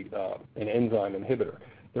an enzyme inhibitor?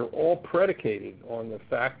 They're all predicated on the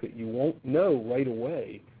fact that you won't know right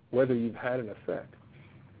away whether you've had an effect.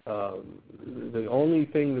 The only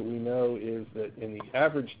thing that we know is that in the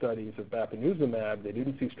average studies of bapineuzumab, they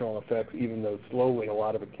didn't see strong effects, even though slowly a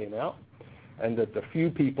lot of it came out, and that the few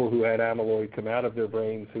people who had amyloid come out of their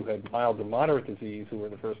brains who had mild to moderate disease, who were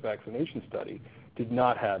in the first vaccination study, did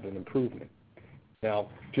not have an improvement. Now,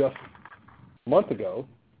 just a month ago,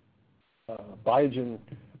 Biogen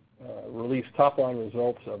released top-line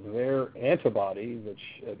results of their antibody,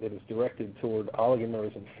 that is directed toward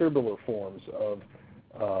oligomers and fibrillar forms of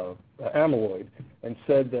amyloid, and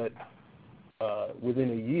said that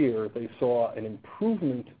within a year they saw an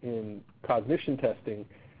improvement in cognition testing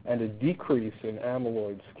and a decrease in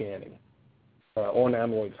amyloid scanning, on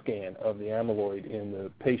amyloid scan of the amyloid in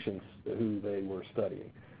the patients who they were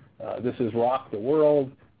studying. This has rocked the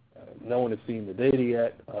world. No one has seen the data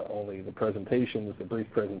yet, only the presentations, the brief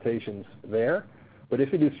presentations there. But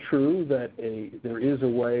if it is true that there is a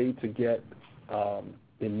way to get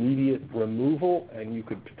immediate removal, and you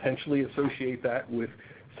could potentially associate that with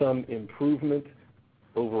some improvement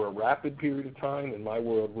over a rapid period of time. In my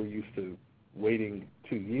world, we're used to waiting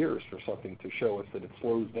 2 years for something to show us that it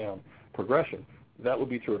slows down progression. That would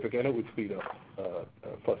be terrific, and it would speed up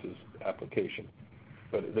Fuss's application.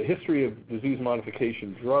 But the history of disease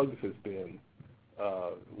modification drugs has been,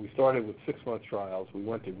 we started with 6-month trials, we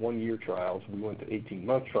went to 1-year trials, we went to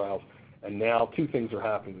 18-month trials, and now two things are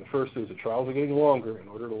happening. The first is the trials are getting longer in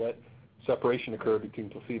order to let separation occur between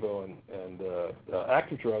placebo and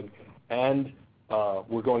active drug, and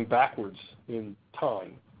we're going backwards in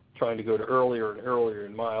time, trying to go to earlier and earlier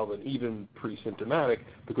in mild and even pre-symptomatic,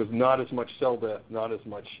 because not as much cell death, not as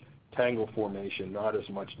much tangle formation, not as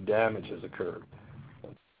much damage has occurred.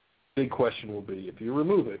 The big question will be, if you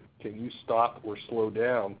remove it, can you stop or slow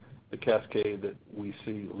down the cascade that we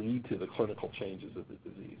see lead to the clinical changes of the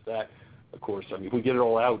disease? That, of course, I mean, if we get it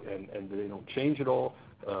all out and they don't change it all,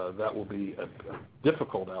 that will be a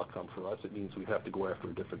difficult outcome for us. It means we have to go after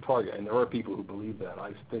a different target. And there are people who believe that.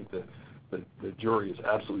 I think that the jury is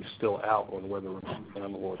absolutely still out on whether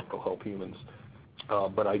amyloid will help humans.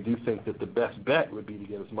 But I do think that the best bet would be to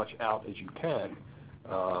get as much out as you can.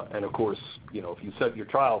 And of course, you know, if you set your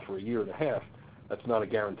trial for 1.5 years, that's not a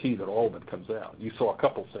guarantee that all of it comes out. You saw a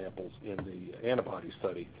couple samples in the antibody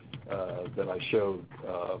study that I showed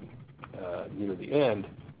near the end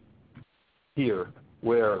here,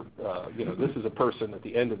 where you know, this is a person at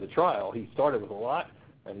the end of the trial. He started with a lot,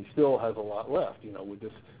 and he still has a lot left. You know, with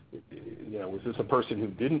this, you know, was this a person who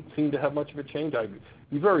didn't seem to have much of a change? I'd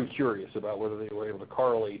be very curious about whether they were able to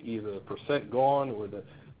correlate either the percent gone or the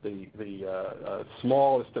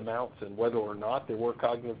smallest amounts and whether or not there were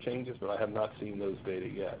cognitive changes, but I have not seen those data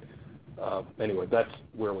yet. Anyway, that's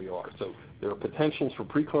where we are. So there are potentials for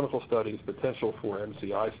preclinical studies, potential for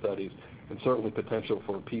MCI studies, and certainly potential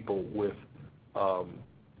for people with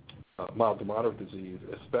mild to moderate disease,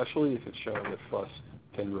 especially if it's shown that FUS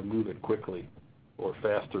can remove it quickly or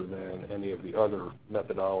faster than any of the other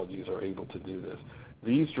methodologies are able to do this.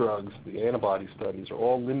 These drugs, the antibody studies, are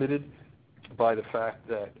all limited by the fact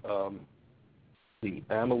that the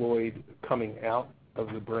amyloid coming out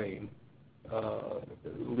of the brain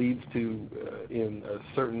leads to, in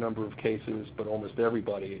a certain number of cases, but almost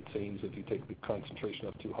everybody, it seems, if you take the concentration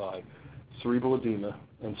up too high, cerebral edema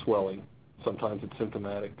and swelling. Sometimes it's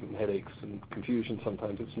symptomatic and headaches and confusion,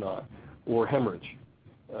 sometimes it's not, or hemorrhage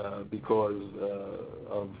because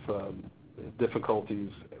of difficulties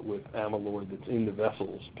with amyloid that's in the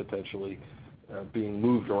vessels potentially being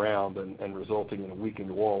moved around and resulting in a weakened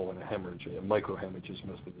wall and a hemorrhage, microhemorrhages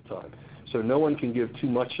most of the time. So no one can give too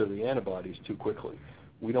much of the antibodies too quickly.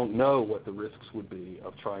 we don't know what the risks would be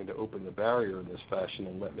of trying to open the barrier in this fashion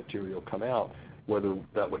and let material come out, whether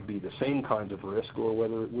that would be the same kind of risk or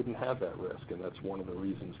whether it wouldn't have that risk. And that's one of the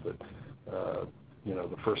reasons that,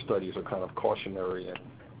 the first studies are kind of cautionary and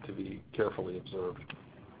to be carefully observed.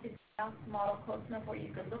 Is the mouse model close enough where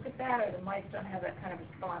you could look at that, or the mice don't have that kind of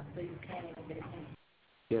response, so you can't even get a hint?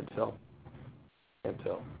 Can't tell.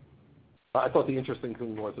 I thought the interesting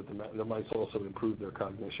thing was that the mice also improved their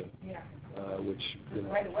cognition. Yeah. Which,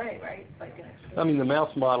 right away, right? It's like the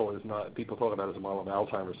mouse model is not, people talk about it as a model of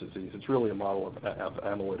Alzheimer's disease. It's really a model of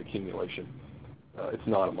amyloid accumulation. It's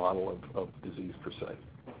not a model of disease per se.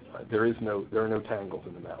 There are no tangles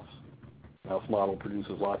in the mouse. Mouse model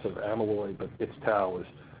produces lots of amyloid, but its tau is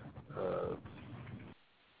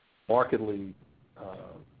markedly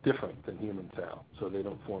different than human tau, so they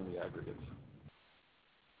don't form the aggregates.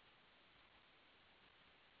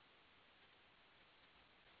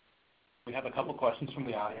 We have a couple questions from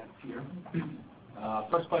the audience here.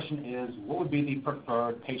 First question is, what would be the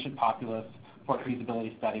preferred patient populace for a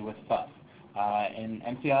feasibility study with FUS, in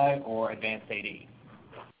MCI or advanced AD?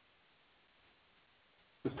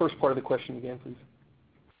 The first part of the question again, please.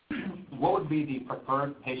 What would be the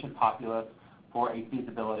preferred patient populace for a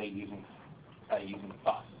feasibility using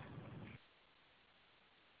FUS?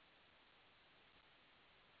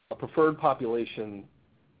 A preferred population,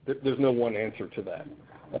 there's no one answer to that.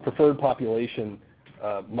 A preferred population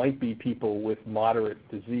might be people with moderate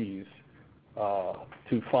disease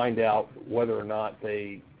to find out whether or not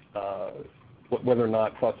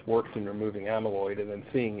FUS works in removing amyloid, and then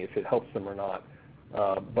seeing if it helps them or not.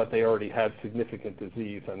 But they already have significant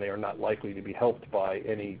disease, and they are not likely to be helped by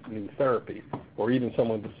any new therapy, or even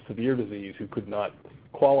someone with severe disease who could not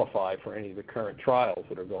qualify for any of the current trials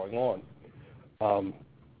that are going on.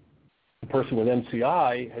 A person with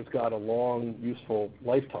MCI has got a long, useful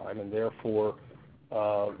lifetime, and therefore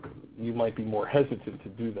you might be more hesitant to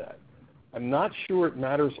do that. I'm not sure it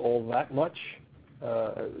matters all that much.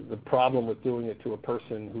 The problem with doing it to a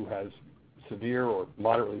person who has severe or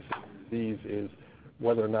moderately severe disease is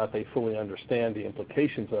whether or not they fully understand the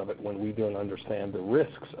implications of it when we don't understand the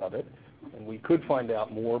risks of it. And we could find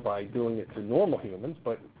out more by doing it to normal humans,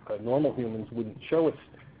 but normal humans wouldn't show us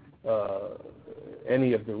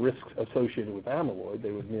any of the risks associated with amyloid.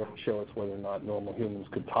 They would merely show us whether or not normal humans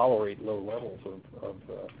could tolerate low levels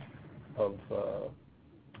of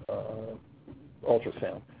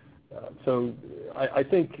ultrasound. So I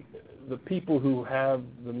think the people who have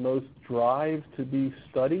the most drive to be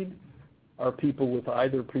studied are people with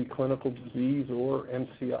either preclinical disease or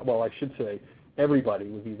MCI. Well, I should say everybody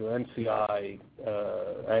with either MCI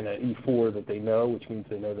and an E4 that they know, which means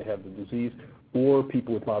they know they have the disease, or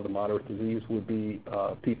people with mild to moderate disease would be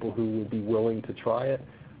people who would be willing to try it,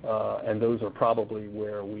 and those are probably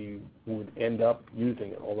where we would end up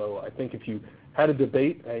using it. Although I think if you had a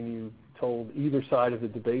debate and you told either side of the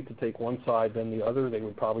debate to take one side then the other, they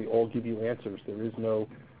would probably all give you answers. There is no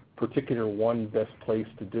particular one best place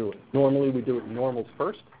to do it. Normally we do it in normals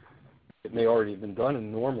first. It may already have been done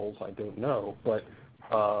in normals, I don't know, but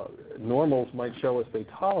normals might show us they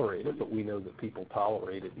tolerate it, but we know that people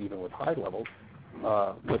tolerate it even with high levels,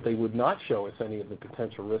 but they would not show us any of the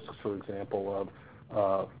potential risks, for example,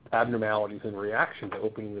 of abnormalities in reaction to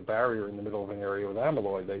opening the barrier in the middle of an area with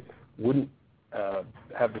amyloid. They wouldn't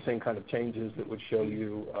have the same kind of changes that would show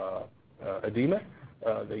you edema.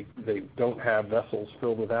 They don't have vessels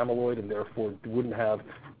filled with amyloid, and therefore wouldn't have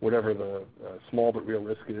whatever the small but real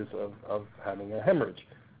risk is of having a hemorrhage.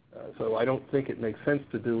 So I don't think it makes sense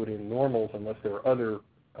to do it in normals unless there are other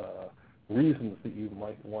reasons that you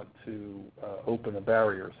might want to open a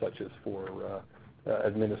barrier, such as for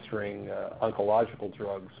administering oncological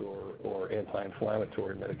drugs or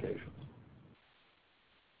anti-inflammatory medications.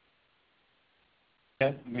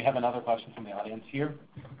 Okay, we have another question from the audience here.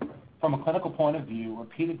 From a clinical point of view,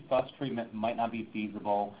 repeated FUS treatment might not be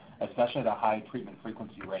feasible, especially at a high treatment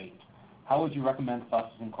frequency rate. How would you recommend FUS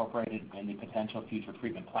is incorporated in the potential future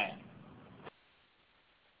treatment plan?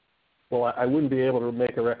 Well, I wouldn't be able to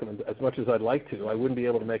make a recommendation, as much as I'd like to, I wouldn't be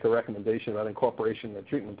able to make a recommendation about incorporation in the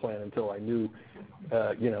treatment plan until I knew,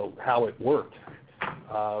 how it worked.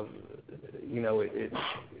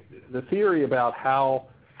 The theory about how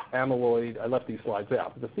amyloid, I left these slides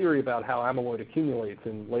out, but the theory about how amyloid accumulates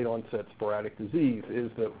in late onset sporadic disease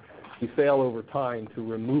is that we fail over time to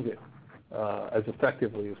remove it as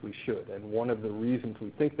effectively as we should. And one of the reasons we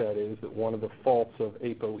think that is that one of the faults of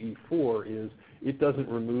ApoE4 is it doesn't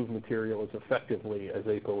remove material as effectively as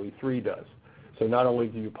ApoE3 does. So not only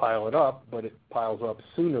do you pile it up, but it piles up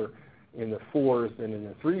sooner in the 4s than in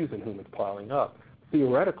the 3s in whom it's piling up.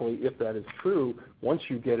 Theoretically, if that is true, once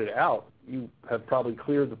you get it out, you have probably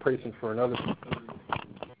cleared the patient for another.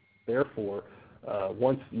 Therefore,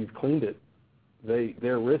 once you've cleaned it,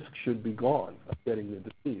 their risk should be gone of getting the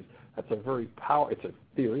disease. That's a very it's a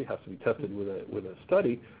theory, it has to be tested with a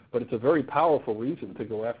study, but it's a very powerful reason to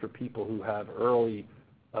go after people who have early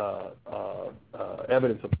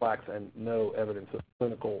evidence of plaques and no evidence of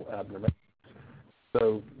clinical abnormalities.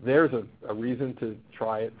 So there's a reason to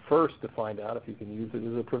try it first to find out if you can use it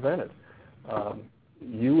as a preventive.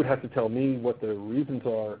 You would have to tell me what the reasons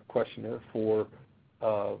are, questioner, for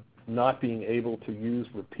not being able to use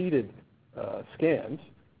repeated scans.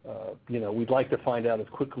 We'd like to find out as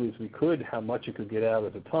quickly as we could how much it could get out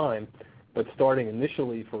at a time, but starting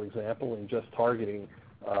initially, for example, and just targeting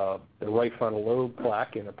the right frontal lobe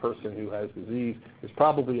plaque in a person who has disease is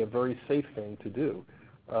probably a very safe thing to do,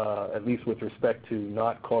 at least with respect to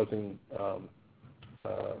not causing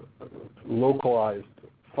localized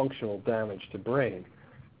functional damage to brain.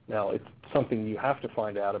 Now, it's something you have to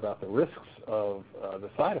find out about the risks of the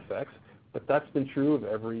side effects, but that's been true of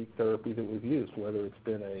every therapy that we've used, whether it's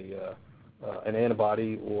been an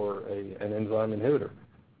antibody or an enzyme inhibitor.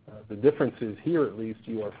 The difference is here, at least,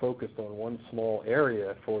 you are focused on one small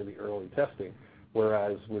area for the early testing,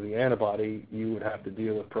 whereas with the antibody, you would have to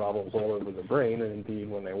deal with problems all over the brain, and indeed,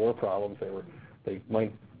 when there were problems,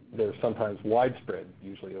 they're sometimes widespread,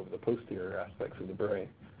 usually over the posterior aspects of the brain.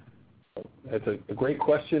 So it's a great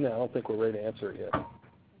question, and I don't think we're ready to answer it yet. All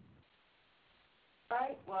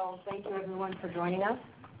right. Well, thank you everyone for joining us,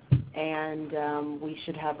 and we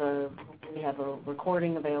should have a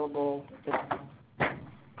recording available this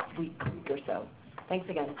week or so. Thanks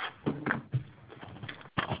again.